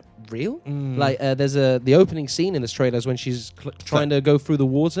 is that real? Like there's the opening scene in this trailer is when she's trying to go through the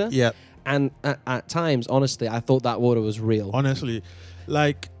water. Yeah. And at times, honestly, I thought that water was real. Honestly,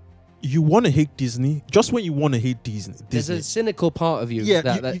 like, you want to hate Disney just when you want to hate Disney. There's a cynical part of you.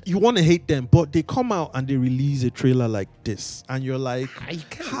 Yeah, you want to hate them, but they come out and they release a trailer like this, and you're like,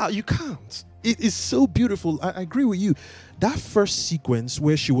 how? You can't. It is so beautiful. I agree with you. That first sequence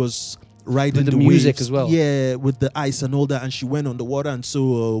where she was riding with the waves, music as well. Yeah, with the ice and all that, and she went on the water and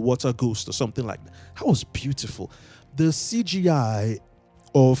saw a water ghost or something like that. That was beautiful. The CGI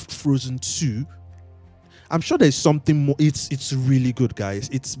of Frozen 2, I'm sure there's something more. It's really good, guys.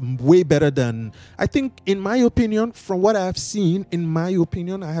 It's way better than, I think, in my opinion, from what I've seen, in my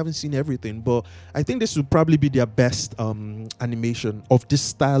opinion, I haven't seen everything, but I think this would probably be their best animation of this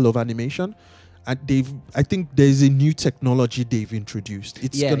style of animation. And I think there's a new technology they've introduced.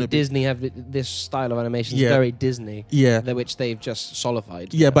 It's gonna be Disney have this style of animation. It's very Disney. Yeah. Which they've just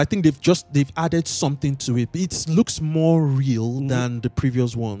solidified. Yeah, but I think they've added something to it. It looks more real than the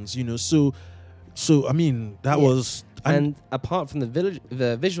previous ones, you know. So I mean, that was. And apart from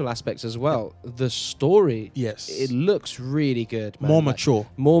the visual aspects as well, the story, yes, it looks really good, man. More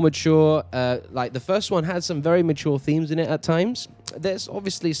mature. Like the first one had some very mature themes in it at times. There's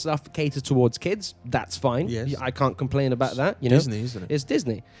obviously stuff catered towards kids. That's fine. Yes. I can't complain about that. You know, Disney, isn't it? It's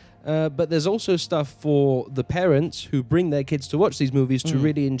Disney. But there's also stuff for the parents who bring their kids to watch these movies to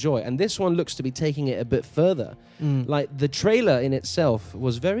really enjoy. And this one looks to be taking it a bit further. Like the trailer in itself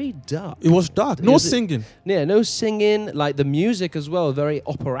was very dark. It was dark. No singing. Yeah, no singing. Like the music as well, very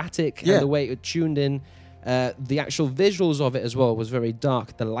operatic. Yeah. And the way it tuned in. The actual visuals of it as well was very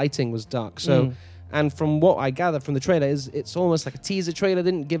dark. The lighting was dark. So... And from what I gather from the trailer, it's almost like a teaser trailer.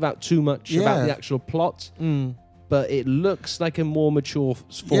 Didn't give out too much about the actual plot. But it looks like a more mature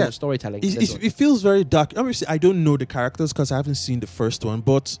form of storytelling. It feels very dark. Obviously, I don't know the characters because I haven't seen the first one.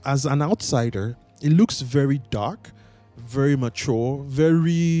 But as an outsider, it looks very dark, very mature,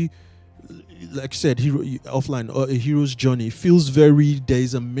 very, like I said, a hero's journey. It feels very,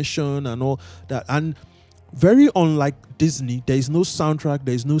 there's a mission and all that. And very unlike Disney, there is no soundtrack,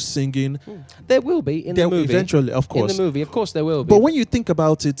 there is no singing. There will be in the movie. Eventually, of course. In the movie, of course there will be. But when you think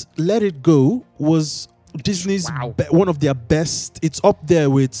about it, Let It Go was Disney's one of their best. It's up there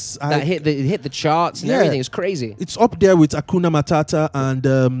with it hit the charts and everything. It's crazy. It's up there with Hakuna Matata and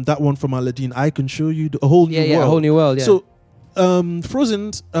that one from Aladdin. I Can Show You a Whole New World. A Whole New World. Yeah. So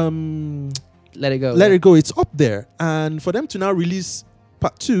Frozen's Let It Go. Let It Go. It's up there, and for them to now release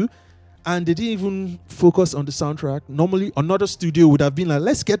part 2. And they didn't even focus on the soundtrack. Normally, another studio would have been like,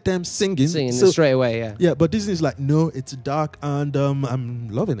 let's get them singing straight away, yeah. Yeah, but Disney's like, no, it's dark, and I'm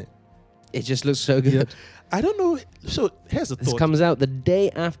loving it. It just looks so good. Yeah. I don't know. So here's a thought. This comes out the day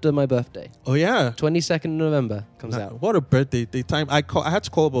after my birthday. Oh, yeah. 22nd November comes out. What a birthday time. I had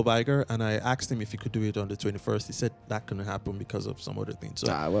to call Bob Iger, and I asked him if he could do it on the 21st. He said that couldn't happen because of some other things.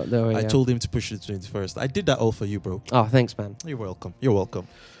 So I told him to push it to the 21st. I did that all for you, bro. Oh, thanks, man. You're welcome.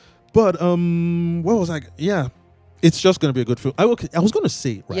 But what was I? Yeah, it's just gonna be a good film. I was gonna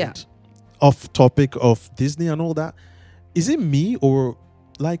say off topic of Disney and all that. Is it me or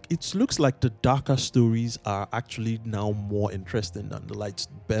like it looks like the darker stories are actually now more interesting than the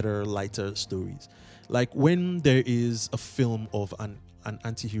lighter stories? Like when there is a film of an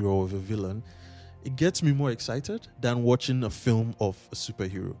anti-hero or a villain, it gets me more excited than watching a film of a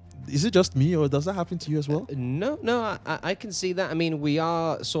superhero. Is it just me, or does that happen to you as well? No, I can see that. I mean, we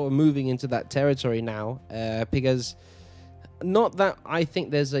are sort of moving into that territory now because not that I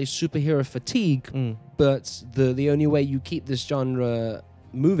think there's a superhero fatigue, but the only way you keep this genre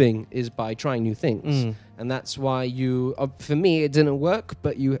moving is by trying new things. And that's why for me, it didn't work,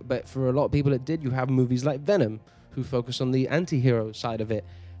 but for a lot of people it did. You have movies like Venom, who focus on the anti-hero side of it.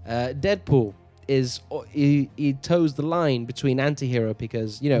 Deadpool he toes the line between anti-hero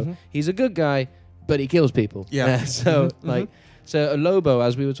because, he's a good guy, but he kills people. Yeah. So Lobo,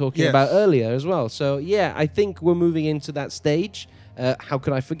 as we were talking about earlier as well. So yeah, I think we're moving into that stage. How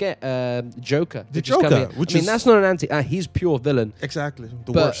could I forget Joker? The Joker, that's not an anti. He's pure villain. Exactly,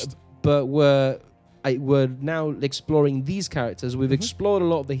 the worst. But we're now exploring these characters. We've explored a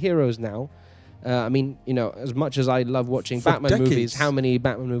lot of the heroes now. As much as I love watching Batman movies, how many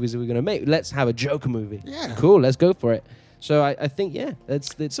Batman movies are we going to make? Let's have a Joker movie. Yeah. Cool, let's go for it. So I think,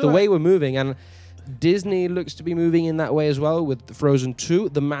 it's the way we're moving. And Disney looks to be moving in that way as well with Frozen 2,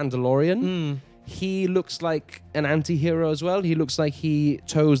 The Mandalorian. He looks like an anti-hero as well. He looks like he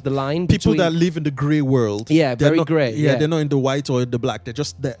toes the line. People that live in the grey world. Yeah, very grey. Yeah, they're not in the white or the black. They're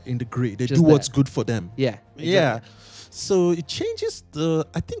just there in the grey. They do what's good for them. Yeah. Exactly. Yeah. So it changes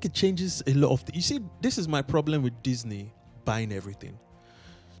I think it changes a lot of you see, this is my problem with Disney buying everything.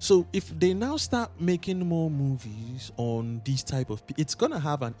 So if they now start making more movies on these type of it's going to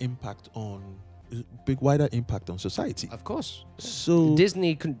have an impact on wider impact on society. Of course. So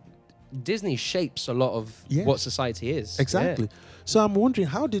Disney shapes a lot of what society is. Exactly. Yeah. So I'm wondering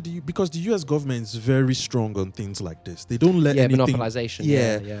because the US government is very strong on things like this. They don't let anything monopolization.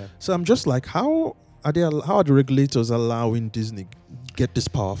 Yeah. So I'm just like, how are the regulators allowing Disney get this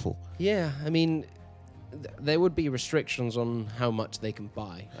powerful? Yeah, I mean, there would be restrictions on how much they can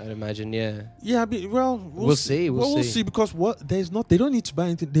buy, I'd imagine. Yeah. Yeah, we'll see. We'll see because they don't need to buy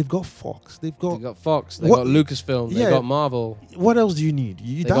anything. They've got Fox. They've got Fox. They've got Lucasfilm. They've got Marvel. What else do you need?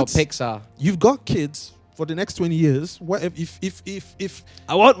 They've got Pixar. You've got kids for the next 20 years. What if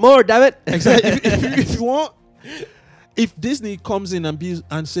I want more, damn it. Exactly. if you want. If Disney comes in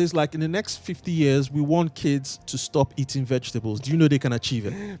and says, like, in the next 50 years, we want kids to stop eating vegetables, do you know they can achieve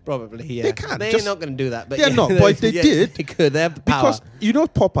it? Probably, yeah. They can. They're not going to do that. But they're not. But if they did, they could. They have the power. Because,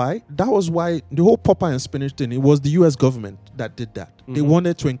 Popeye, that was why the whole Popeye and spinach thing, it was the US government that did that. Mm-hmm. They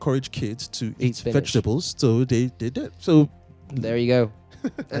wanted to encourage kids to eat vegetables, so they did. So there you go.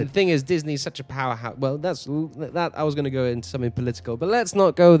 And the thing is, Disney's such a powerhouse. Well, that I was going to go into something political, but let's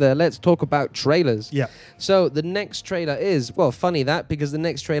not go there. Let's talk about trailers. Yeah. So the next trailer is, funny because the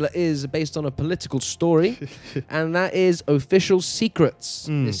next trailer is based on a political story, and that is Official Secrets.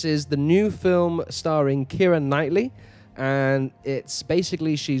 This is the new film starring Keira Knightley, and it's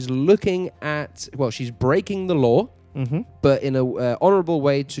basically she's looking at, she's breaking the law, but in a honorable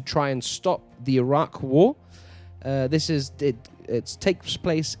way to try and stop the Iraq War. It takes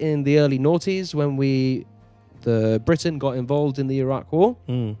place in the early noughties when Britain got involved in the Iraq War.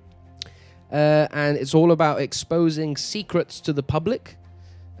 And it's all about exposing secrets to the public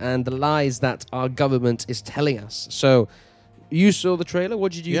and the lies that our government is telling us. So you saw the trailer.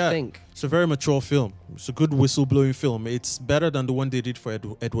 What did you think? It's a very mature film. It's a good whistleblowing film. It's better than the one they did for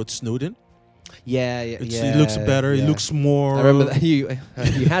Edward Snowden. It looks better. Yeah. It looks more. I remember that you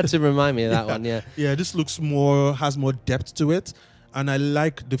had to remind me of that one. Yeah. Yeah, this has more depth to it, and I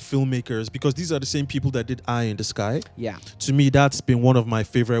like the filmmakers because these are the same people that did Eye in the Sky. Yeah. To me, that's been one of my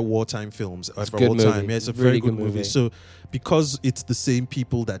favorite wartime films of all time. Yeah, it's a very good movie. So because it's the same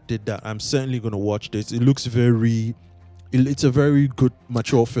people that did that, I'm certainly going to watch this. It looks it's a very good,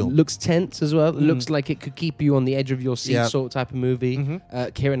 mature film. Looks tense as well. It looks like it could keep you on the edge of your seat, sort of type of movie.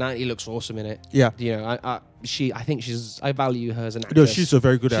 Keira Knightley looks awesome in it. Yeah. I value her as an actress. No, she's a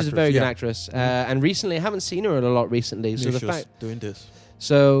very good actress. She's a very good actress. And recently, I haven't seen her a lot recently. So the fact doing this.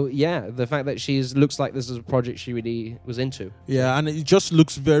 So the fact that looks like this is a project she really was into. Yeah, and it just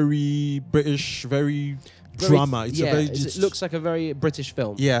looks very British, very drama. It looks like a very British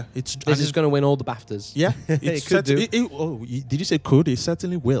film. Yeah, this is going to win all the BAFTAs. Yeah, it could do. Did you say could? It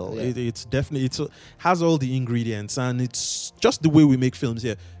certainly will. Yeah. It's definitely has all the ingredients, and it's just the way we make films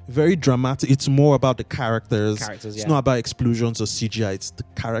here. Very dramatic. It's more about the characters. It's not about explosions or CGI. It's the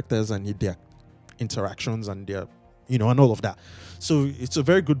characters and their interactions and their, and all of that. So it's a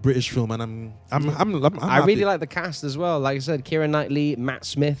very good British film, and I really like the cast as well. Like I said, Keira Knightley, Matt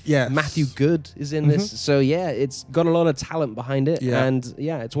Smith, Matthew Good is in this. So it's got a lot of talent behind it, and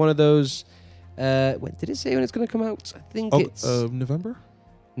it's one of those. When did it say when it's going to come out? I think it's November.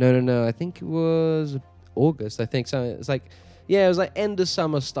 No. I think it was August. I think so. It's like. Yeah, it was like end of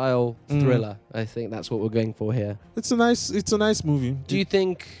summer style thriller. I think that's what we're going for here. It's a nice movie. Do you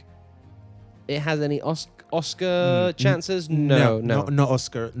think it has any Oscar chances? No. Not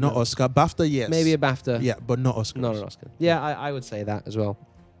Oscar. Not Oscar. BAFTA, yes. Maybe a BAFTA. Yeah, but not Oscar. Not an Oscar. Yeah, I would say that as well.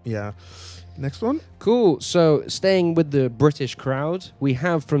 Yeah. Next one. Cool. So staying with the British crowd, we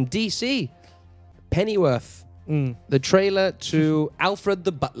have from DC, Pennyworth, the trailer to Alfred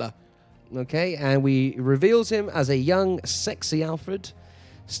the Butler. Okay, and we reveals him as a young, sexy Alfred,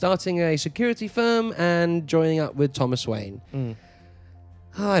 starting a security firm and joining up with Thomas Wayne.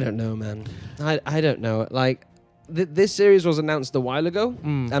 Oh, I don't know, man. I don't know. Like, this series was announced a while ago,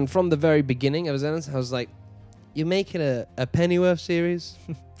 and from the very beginning it was announced, I was like, you're making a Pennyworth series?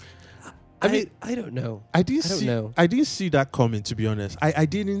 I don't know. I didn't see that coming, to be honest. I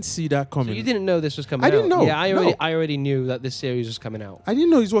didn't see that coming. So you didn't know this was coming out? I didn't know. Yeah, No. I already knew that this series was coming out. I didn't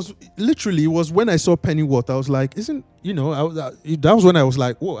know it was literally. It was when I saw Pennyworth. I was like, that was when I was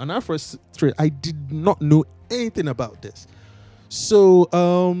like, whoa. And our first trade, I did not know anything about this. So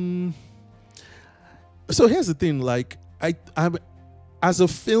so here's the thing. Like, I'm as a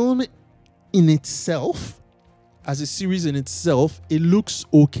film in itself, as a series in itself, it looks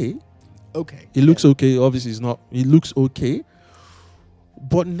okay. Okay. It looks okay. Obviously, it's not. It looks okay.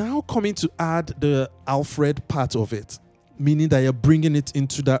 But now coming to add the Alfred part of it, meaning that you're bringing it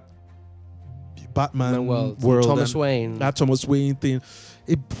into that Batman world, Thomas Wayne. That Thomas Wayne thing,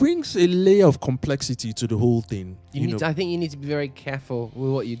 it brings a layer of complexity to the whole thing. I think you need to be very careful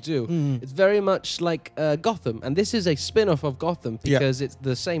with what you do. It's very much like Gotham, and this is a spin-off of Gotham because it's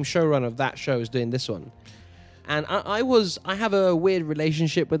the same showrunner of that show is doing this one. And I have a weird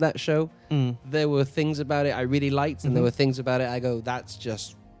relationship with that show. There were things about it I really liked, and there were things about it I go, that's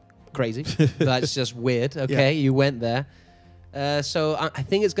just crazy. That's just weird. Okay, you went there. So I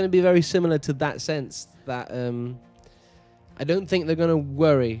think it's going to be very similar to that sense that I don't think they're going to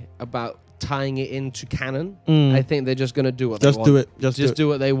worry about tying it into canon. I think they're just going to do what they want. Do it. Just do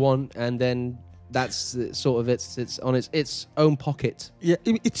what they want, and then that's sort of it's on its own pocket. Yeah,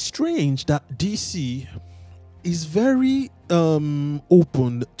 it's strange that DC is very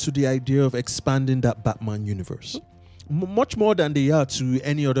open to the idea of expanding that Batman universe. Much more than they are to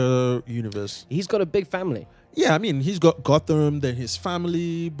any other universe. He's got a big family. Yeah, I mean, he's got Gotham, then his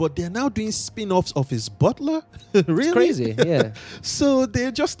family, but they're now doing spin-offs of his butler. Really? It's crazy, yeah. So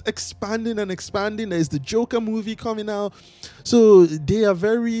they're just expanding and expanding. There's the Joker movie coming out. So they are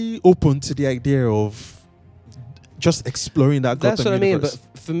very open to the idea of just exploring that That's Gotham what universe. I mean,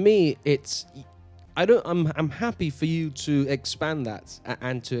 but for me, it's... I'm happy for you to expand that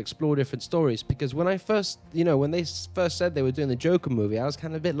and to explore different stories, because when I first, when they first said they were doing the Joker movie, I was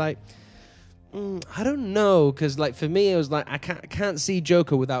kind of a bit like, I don't know, because like for me it was like I can't see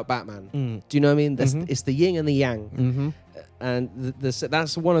Joker without Batman. Do you know what I mean? It's the yin and the yang, and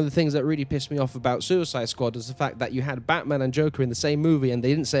that's one of the things that really pissed me off about Suicide Squad, is the fact that you had Batman and Joker in the same movie and they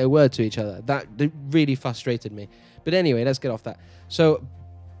didn't say a word to each other. That really frustrated me. But anyway, let's get off that.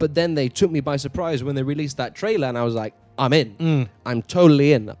 But then they took me by surprise when they released that trailer, and I was like, I'm in. I'm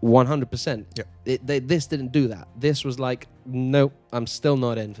totally in, 100%. Yeah. This didn't do that. This was like, nope, I'm still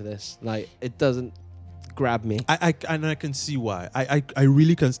not in for this. Like, it doesn't grab me. I can see why. I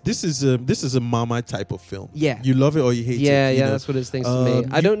really can. This is a Mama type of film. Yeah. You love it or you hate it. Yeah, that's what it thinks to me.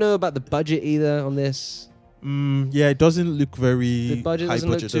 I don't know about the budget either on this. Yeah, it doesn't look very The budget high doesn't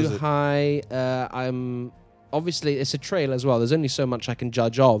budget, look does too it? high. Obviously, it's a trailer as well. There's only so much I can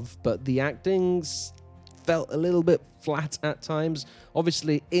judge of, but the acting's felt a little bit flat at times.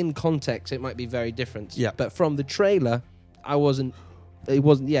 Obviously, in context, it might be very different. Yeah. But from the trailer, it wasn't.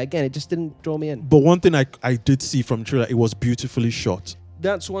 Yeah, again, it just didn't draw me in. But one thing I did see from the trailer, it was beautifully shot.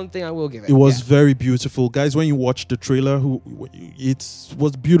 That's one thing I will give it. It was very beautiful. Guys, when you watch the trailer, it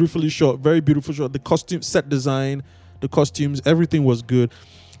was beautifully shot, very beautiful shot. The costume, set design, the costumes, everything was good.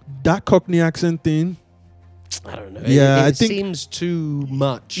 That Cockney accent thing, I don't know. Yeah, it I think seems too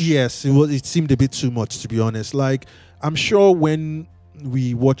much. yes, it seemed a bit too much, to be honest. Like, I'm sure when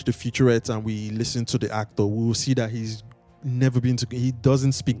we watch the featurettes and we listen to the actor, we will see that he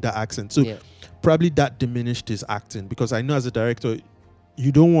doesn't speak that accent. So probably that diminished his acting, because I know as a director,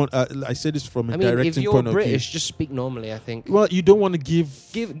 you don't want. I say this from a directing if you're point of view. British, just speak normally. I think. Well, you don't want to give.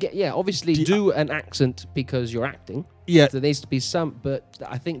 Obviously do an accent because you're acting. Yeah, There needs to be some, but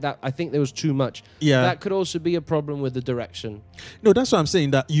I think there was too much. Yeah. That could also be a problem with the direction. No, that's what I'm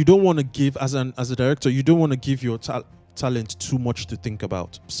saying. That you don't want to give as a director, you don't want to give your talent too much to think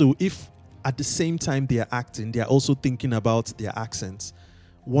about. So if at the same time they are acting, they are also thinking about their accents,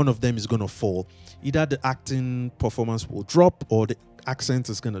 one of them is going to fall. Either the acting performance will drop or the accent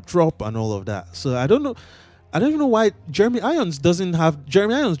is going to drop and all of that. So I don't know why Jeremy Irons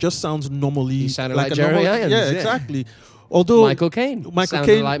just sounds normally. He sounded like like a Jeremy normal, Irons. Yeah, Yeah. exactly. Although Michael Caine.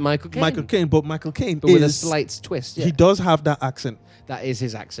 Sounded like Michael Caine. but Michael Caine But with a slight twist. Yeah. he does have that accent. That is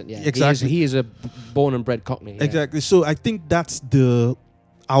his accent, yeah. Exactly. He is a born and bred Cockney. Yeah. Exactly. So I think that's the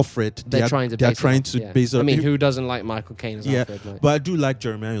Alfred. They're trying to base base it. I mean, who doesn't like Michael Caine as Alfred? Like? But I do like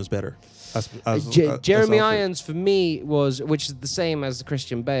Jeremy Irons better. Jeremy as Irons for me was, which is the same as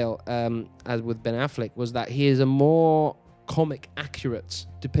Christian Bale, as with Ben Affleck, was that he is a more comic accurate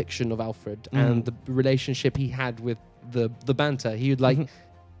depiction of Alfred and the relationship he had with the banter. He would like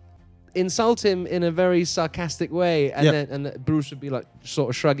insult him in a very sarcastic way, and then Bruce would be like sort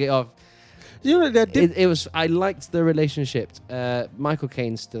of shrug it off. You know that it was. I liked the relationship. Michael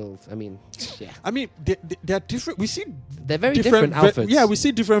Caine still. I mean, yeah. I mean, they're different. We see they're very different Alfreds. Yeah, we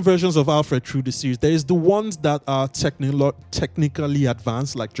see different versions of Alfred through the series. There is the ones that are technically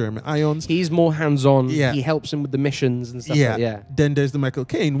advanced, like Jeremy Irons. He's more hands-on. Yeah. He helps him with the missions and stuff. Yeah. Like, yeah. Then there's the Michael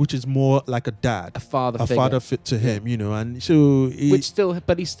Caine, which is more like a dad, a father fit to him. You know, and so he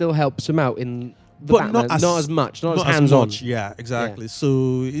still helps him out in. But not as much, not as hands-on. Yeah, exactly. Yeah.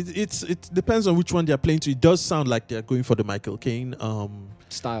 So it depends on which one they're playing to. It does sound like they're going for the Michael Caine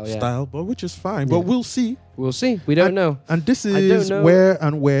style, but which is fine. Yeah. But we'll see. We'll see. We don't know. And this is where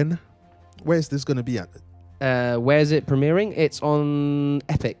and when. Where is this going to be at? Where is it premiering? It's on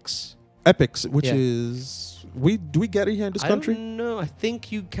Epix. Epix, which is do we get it here in this country? No, I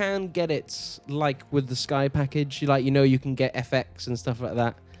think you can get it like with the Sky package. You can get FX and stuff like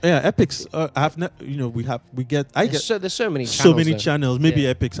that. Yeah, Epix. There's so many channels. So many channels. Maybe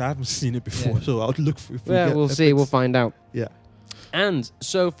Epix. I haven't seen it before, so I'll look for. We'll see. We'll find out. Yeah. And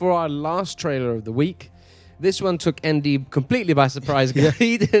so for our last trailer of the week, this one took Andy completely by surprise.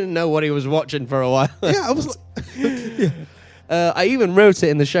 He didn't know what he was watching for a while. Yeah, I was like. I even wrote it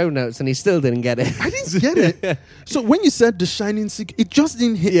in the show notes, and he still didn't get it. I didn't get it. So when you said The Shining Secret, it just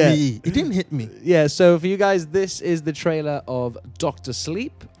didn't hit me. It didn't hit me. Yeah, so for you guys, this is the trailer of Dr.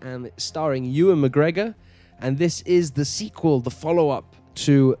 Sleep, and it's starring Ewan McGregor. And this is the sequel, the follow-up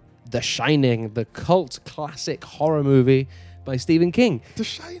to The Shining, the cult classic horror movie by Stephen King. The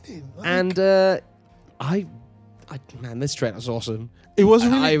Shining. And man, this trailer's awesome. It was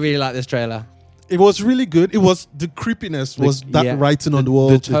really. I really like this trailer. It was really good. It was the creepiness writing on the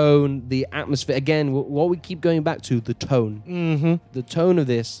wall. The tone, the atmosphere. Again, what we keep going back to, the tone. Mm-hmm. The tone of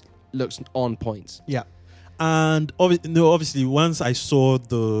this looks on point. Yeah. And obviously, once I saw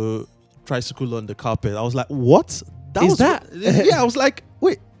the tricycle on the carpet, I was like, what? Yeah, I was like,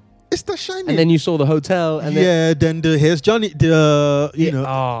 wait, it's The Shining. And then you saw the hotel. And then here's Johnny. Then,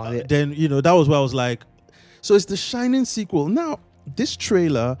 that was where I was like, so it's The Shining sequel. Now, this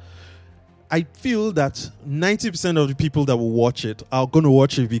trailer, I feel that 90% of the people that will watch it are going to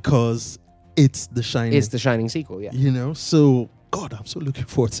watch it because it's The Shining. It's The Shining sequel, yeah. So, God, I'm so looking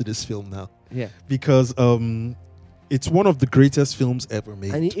forward to this film now. Yeah. Because it's one of the greatest films ever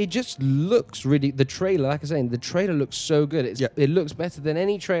made. And it just looks really, the trailer, like I was saying, the trailer looks so good. It looks better than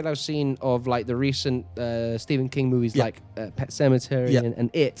any trailer I've seen of like the recent Stephen King movies like Pet Sematary and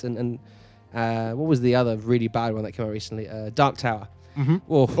It and what was the other really bad one that came out recently? Dark Tower.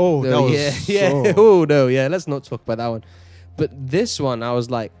 Mm-hmm. Let's not talk about that one. But this one, I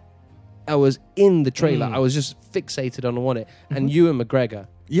was in the trailer. I was just fixated on it. And Ewan McGregor,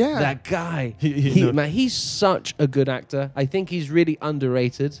 that guy, he's such a good actor. I think he's really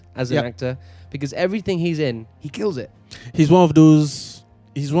underrated as an actor because everything he's in, he kills it. He's one of those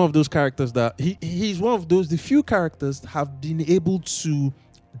characters that he's one of those the few characters that have been able to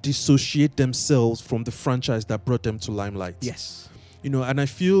dissociate themselves from the franchise that brought them to limelight. Yes. And I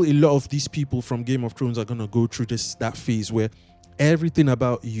feel a lot of these people from Game of Thrones are going to go through that phase where everything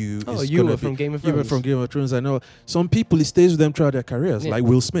about you is you were from Game of Thrones. You were from Game of Thrones. I know some people, it stays with them throughout their careers, like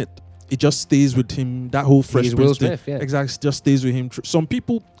Will Smith. It just stays with him. That whole Fresh Prince Will Smith, exactly, just stays with him. Some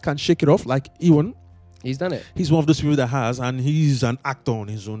people can shake it off, like Ewan. He's done it. He's one of those people that has, and he's an actor on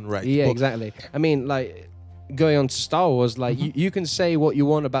his own right. Yeah, exactly. I mean, like, going on to Star Wars, like, you can say what you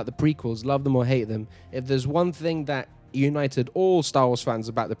want about the prequels, love them or hate them. If there's one thing that united all Star Wars fans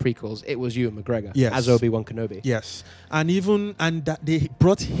about the prequels, it was Ewan McGregor as Obi-Wan Kenobi. Yes. And that they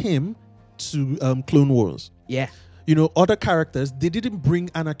brought him to Clone Wars. Yeah. Other characters, they didn't bring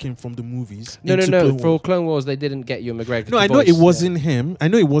Anakin from the movies. No. For Clone Wars, they didn't get Ewan McGregor. No, I know it wasn't him. I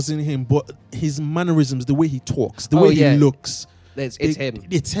know it wasn't him, but his mannerisms, the way he talks, the way he looks. It's him.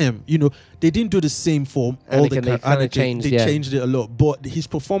 It's him. They didn't do the same for all the characters. They changed it a lot. But his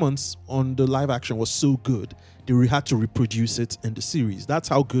performance on the live action was so good, they had to reproduce it in the series. That's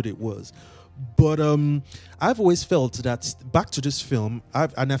how good it was. But I've always felt that, back to this film,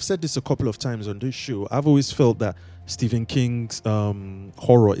 I've said this a couple of times on this show, I've always felt that Stephen King's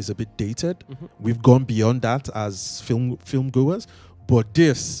horror is a bit dated. Mm-hmm. We've gone beyond that as film goers. But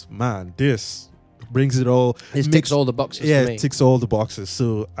this brings it all. This ticks all the boxes Yeah, for me. it ticks all the boxes.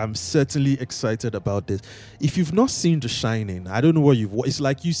 So I'm certainly excited about this. If you've not seen The Shining, I don't know what it's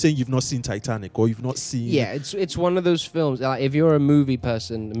like you saying you've not seen Titanic or you've not seen. Yeah, it's one of those films. Like, if you're a movie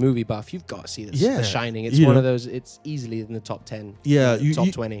person, a movie buff, you've got to see this. Yeah. The Shining. It's You one know. of those. It's easily in the top 10. Yeah,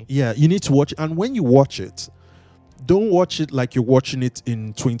 top 20. Yeah, you need to watch it. And when you watch it, don't watch it like you're watching it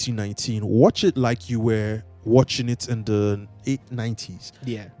in 2019. Watch it like you were watching it in the 90s.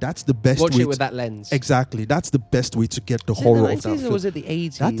 Yeah, That's the best watch way it with to- that lens. Exactly. That's the best way to get the Was it horror the of that 90s or film. was it the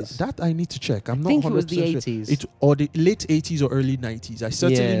 80s? That I need to check. I'm I not think it was the 100% sure. 80s. It or the late 80s or early 90s. I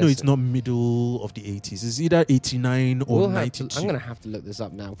certainly know Yes. it's not middle of the 80s. It's either 89 or We'll have 92. to, I'm gonna have to look this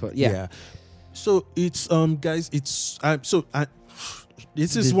up now. But yeah, So it's guys, it's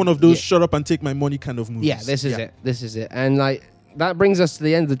this is The- one of those yeah. shut up and take my money kind of movies. yeah, this is it. This is it. And like that brings us to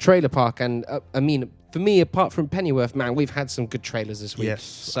the end of the trailer park. And I mean, for me, apart from Pennyworth, man, we've had some good trailers this week. Yes.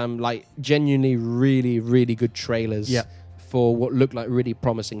 Some like genuinely really, really good trailers. Yeah. For what looked like really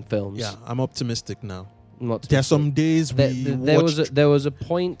promising films. Yeah, I'm optimistic now. Not to There are be- some days There was a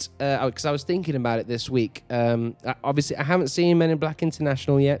point because I was thinking about it this week. Obviously, I haven't seen Men in Black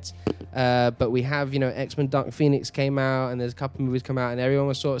International yet, but we have, X-Men: Dark Phoenix came out, and there's a couple of movies come out, and everyone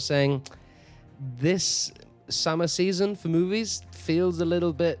was sort of saying this summer season for movies feels a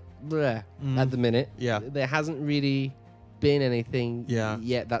little bit bleh at the minute. Yeah. There hasn't really been anything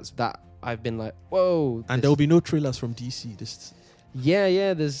yet. That I've been like, whoa, and there will be no trailers from DC.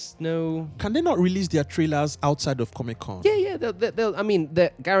 yeah. There's no. Can they not release their trailers outside of Comic Con? Yeah. They'll. I mean,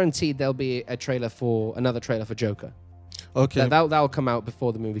 they're guaranteed there'll be another trailer for Joker. Okay. That'll come out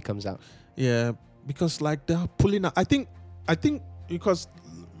before the movie comes out. Yeah, because like they're pulling out. I think because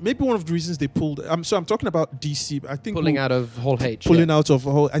maybe one of the reasons they pulled. I'm talking about DC. I think Pulling out of Hall H. Pulling out of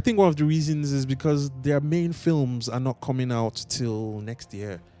Hall. I think one of the reasons is because their main films are not coming out till next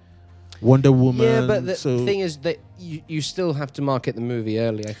year. Wonder Woman. Yeah, but the thing is that you still have to market the movie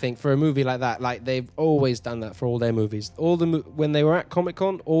early. I think for a movie like that, like they've always done that for all their movies. When they were at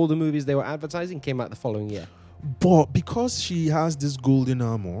Comic-Con, all the movies they were advertising came out the following year. But because she has this golden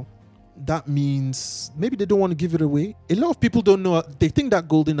armor, that means maybe they don't want to give it away. A lot of people don't know. They think that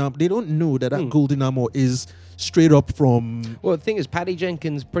golden armor. They don't know that golden armor is straight up from. Well, the thing is, Patty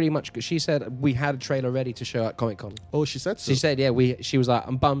Jenkins pretty much. She said we had a trailer ready to show at Comic-Con. Oh, she said so. She said, yeah, she was like,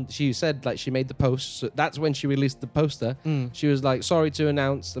 I'm bummed. She said, like, she made the post. So that's when she released the poster. She was like, sorry to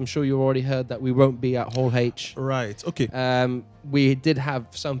announce, I'm sure you already heard that we won't be at Hall H. Right. Okay. We did have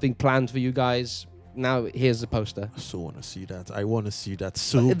something planned for you guys. Now, here's the poster. I so want to see that. I want to see that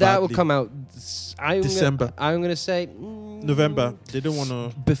so badly. That will come out December. I'm going to say November. They don't want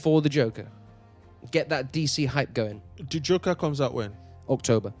to. before the Joker. Get that DC hype going. The Joker comes out when?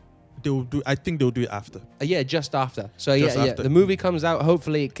 October. They will do. I think they'll do it after. Yeah, just after. So Just yeah, after. the movie comes out.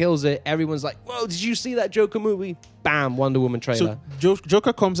 Hopefully, it kills it. Everyone's like, "Whoa, did you see that Joker movie?" Bam, Wonder Woman trailer. So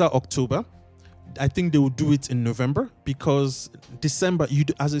Joker comes out October. I think they will do it in November because December you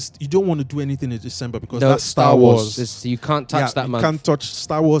don't want to do anything in December because No, that's Star Wars. You can't touch that you month. can't touch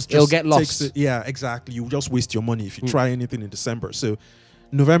Star Wars. It'll Just get lost. takes it- yeah, exactly. You just waste your money if you try anything in December. So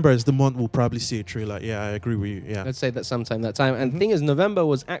November is the month we'll probably see a trailer. Yeah, I agree with you. Yeah. Let's say that sometime that time. And the thing is, November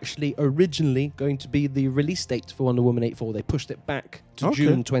was actually originally going to be the release date for Wonder Woman 84. They pushed it back to Okay.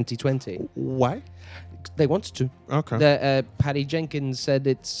 June 2020. Why? They wanted to. Okay. Patty Jenkins said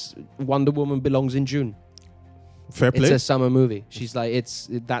it's Wonder Woman belongs in June. Fair play. It's a summer movie. She's like,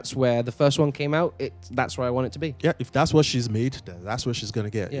 that's where the first one came out. That's where I want it to be. Yeah, if that's what she's made, then that's what she's gonna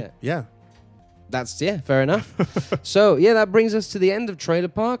get. Yeah. Yeah. Fair enough. So, that brings us to the end of Trailer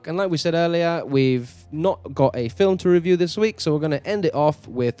Park. And like we said earlier, we've not got a film to review this week. So we're going to end it off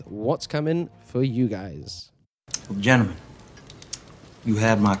with what's coming for you guys. Well, gentlemen, you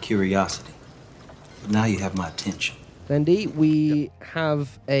had my curiosity, but now you have my attention. Andy, we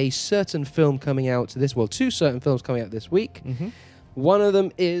have a certain film coming out two certain films coming out this week. One of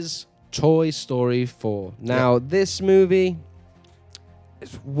them is Toy Story 4. Now, this movie,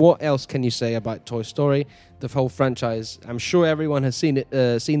 what else can you say about Toy Story? The whole franchise. I'm sure everyone has seen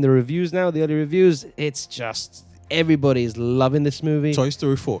it, seen the reviews now, the early reviews. It's just, everybody's loving this movie. Toy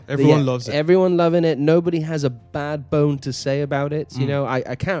Story 4. Everyone loves it. Everyone loving it. Nobody has a bad bone to say about it. You know, I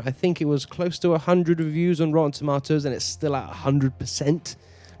think it was close to 100 reviews on Rotten Tomatoes, and it's still at 100%,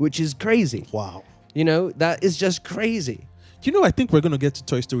 which is crazy. Wow. You know, that is just crazy. I think we're gonna get to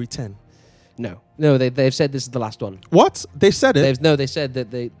Toy Story 10. No, they've said this is the last one. What? They said it? They said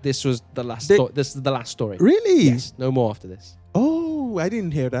that this was the last. This is the last story. Really? Yes. No more after this. Oh, I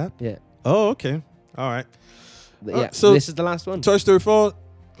didn't hear that. Yeah. Oh, okay. All right. Yeah. so this is the last one. Toy Story 4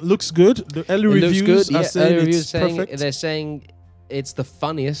 looks good. The early It reviews looks good. are Yeah, saying early it's reviews perfect. they're saying it's the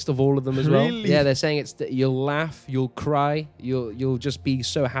funniest of all of them as well. Really? Yeah, they're saying you'll laugh, you'll cry, you'll just be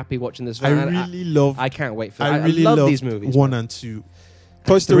so happy watching this I film. And really love. I can't wait for I that. really I love love these movies. 1 man. and 2. And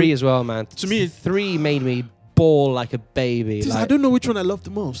Toy Story 3 as well, man. To me, 3 made me bawl like a baby. I Like, don't know which one I love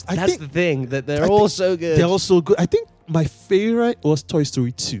the most. I that's think the thing, that they're I all think so good. they're all so good. I think my favorite was Toy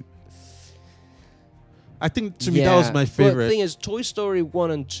Story 2. I think to me that was my But the favorite. thing is, Toy Story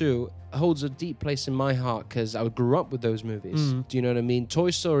 1 and 2 holds a deep place in my heart because I grew up with those movies. Mm. Do you know what I mean? Toy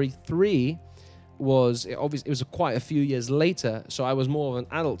Story 3 was obviously, it was quite a few years later, so I was more of an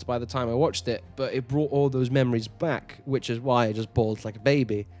adult by the time I watched it, but it brought all those memories back, which is why I just bawled like a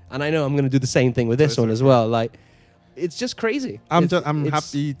baby. And I know I'm going to do the same thing with this one as well. Like, it's just crazy. I'm It's-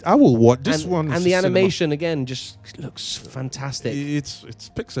 happy. I will watch this and, one. and is the cinema. animation again just looks fantastic. It's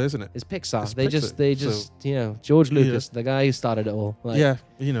Pixar, isn't it? It's Pixar. It's they Pixar, just you know, George Lucas, the guy who started it all. Like, Yeah,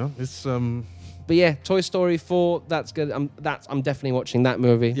 it's But yeah, Toy Story 4, that's good. I'm definitely watching that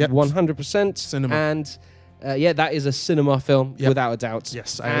movie. Yep. 100%. Cinema. And yeah, that is a cinema film Yep. without a doubt.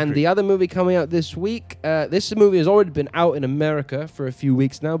 Yes, I And agree. the other movie coming out this week, this movie has already been out in America for a few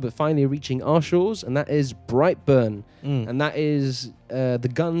weeks now, but finally reaching our shores, and that is Brightburn. And that is the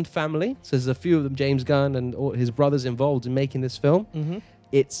Gunn family. So there's a few of them, James Gunn and all his brothers involved in making this film. Mm-hmm.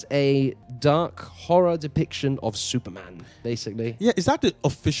 It's a dark horror depiction of Superman, basically. Yeah, is that the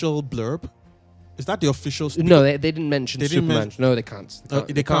official blurb? Is that the official? No, they didn't mention They didn't Superman. No, they can't. They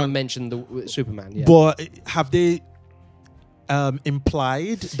They can't can't. mention the Superman. Yeah. But have they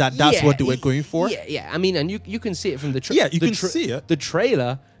implied that that's Yeah, what they were going for? Yeah. I mean, and you can see it from the Yeah, you the can see it. The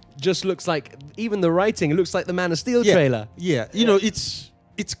trailer just looks like, even the writing, it looks like the Man of Steel Yeah, trailer. Yeah,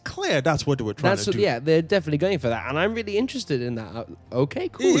 it's clear that's what they were trying That's to what, do. yeah, they're definitely going for that, and I'm really interested in that. Okay,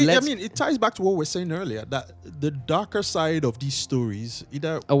 cool. I Let's. mean, it ties back to what we were saying earlier, that the darker side of these stories,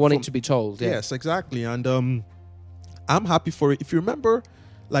 either I want from- it to be told. Yeah. Yes, exactly. And I'm happy for it. If you remember,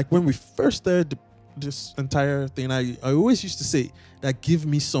 like when we first started this entire thing, I always used to say that give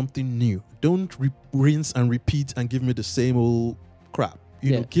me something new. Don't rinse and repeat and give me the same old crap.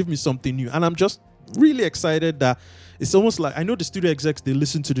 You know, give me something new. And I'm just really excited that it's almost like, I know the studio execs, they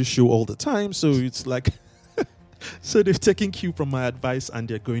listen to this show all the time. So it's like, so they've taken cue from my advice and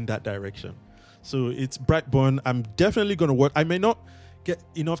they're going that direction. So it's Brightburn. I'm definitely going to watch. I may not get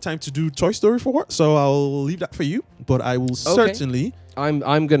enough time to do Toy Story 4, so I'll leave that for you. But I will certainly, I'm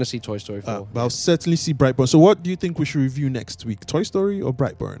gonna see Toy Story 4. I'll certainly see Brightburn. So what do you think we should review next week? Toy Story or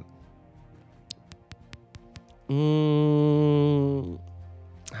Brightburn?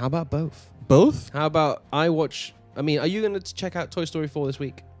 How about both? Both? How about I watch? I mean, are you gonna check out Toy Story 4 this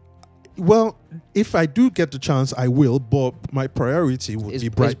week? Well, if I do get the chance, I will. But my priority would Is be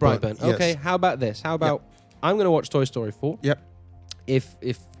Brightburn. Brightburn. Yes. Okay. How about this? How about I'm gonna watch Toy Story 4. Yep. If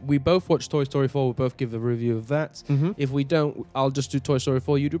we both watch Toy Story 4, we'll both give a review of that. Mhm. If we don't, I'll just do Toy Story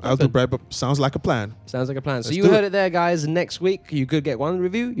 4. You do Brightburn. I'll do Brightburn. Sounds like a plan. Sounds like a plan. So Let's you do heard it. it there, guys. Next week, you could get one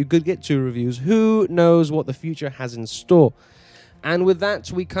review. You could get 2 reviews. Who knows what the future has in store? And with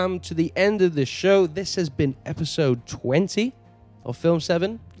that, we come to the end of the show. This has been episode 20 of Film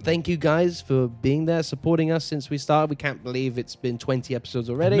 7. Thank you guys for being there, supporting us since we started. We can't believe it's been 20 episodes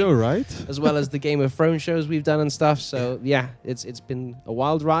already. No, right? As well as the Game of Thrones shows we've done and stuff. So yeah, it's been a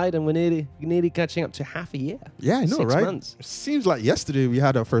wild ride, and we're nearly catching up to half a year. Yeah, I know, 6 right? months. It seems like yesterday we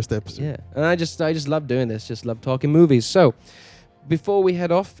had our first episode. Yeah, and I just love doing this. Just love talking movies. So before we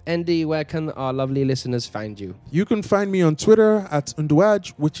head off, Andy, where can our lovely listeners find you? You can find me on Twitter at Unduaj,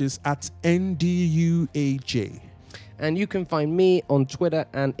 which is at NDUAJ. And you can find me on Twitter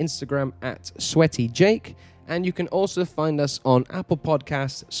and Instagram at Sweaty Jake. And you can also find us on Apple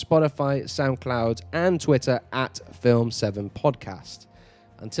Podcasts, Spotify, SoundCloud, and Twitter at Film7 Podcast.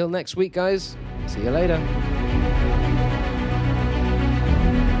 Until next week, guys, see you later.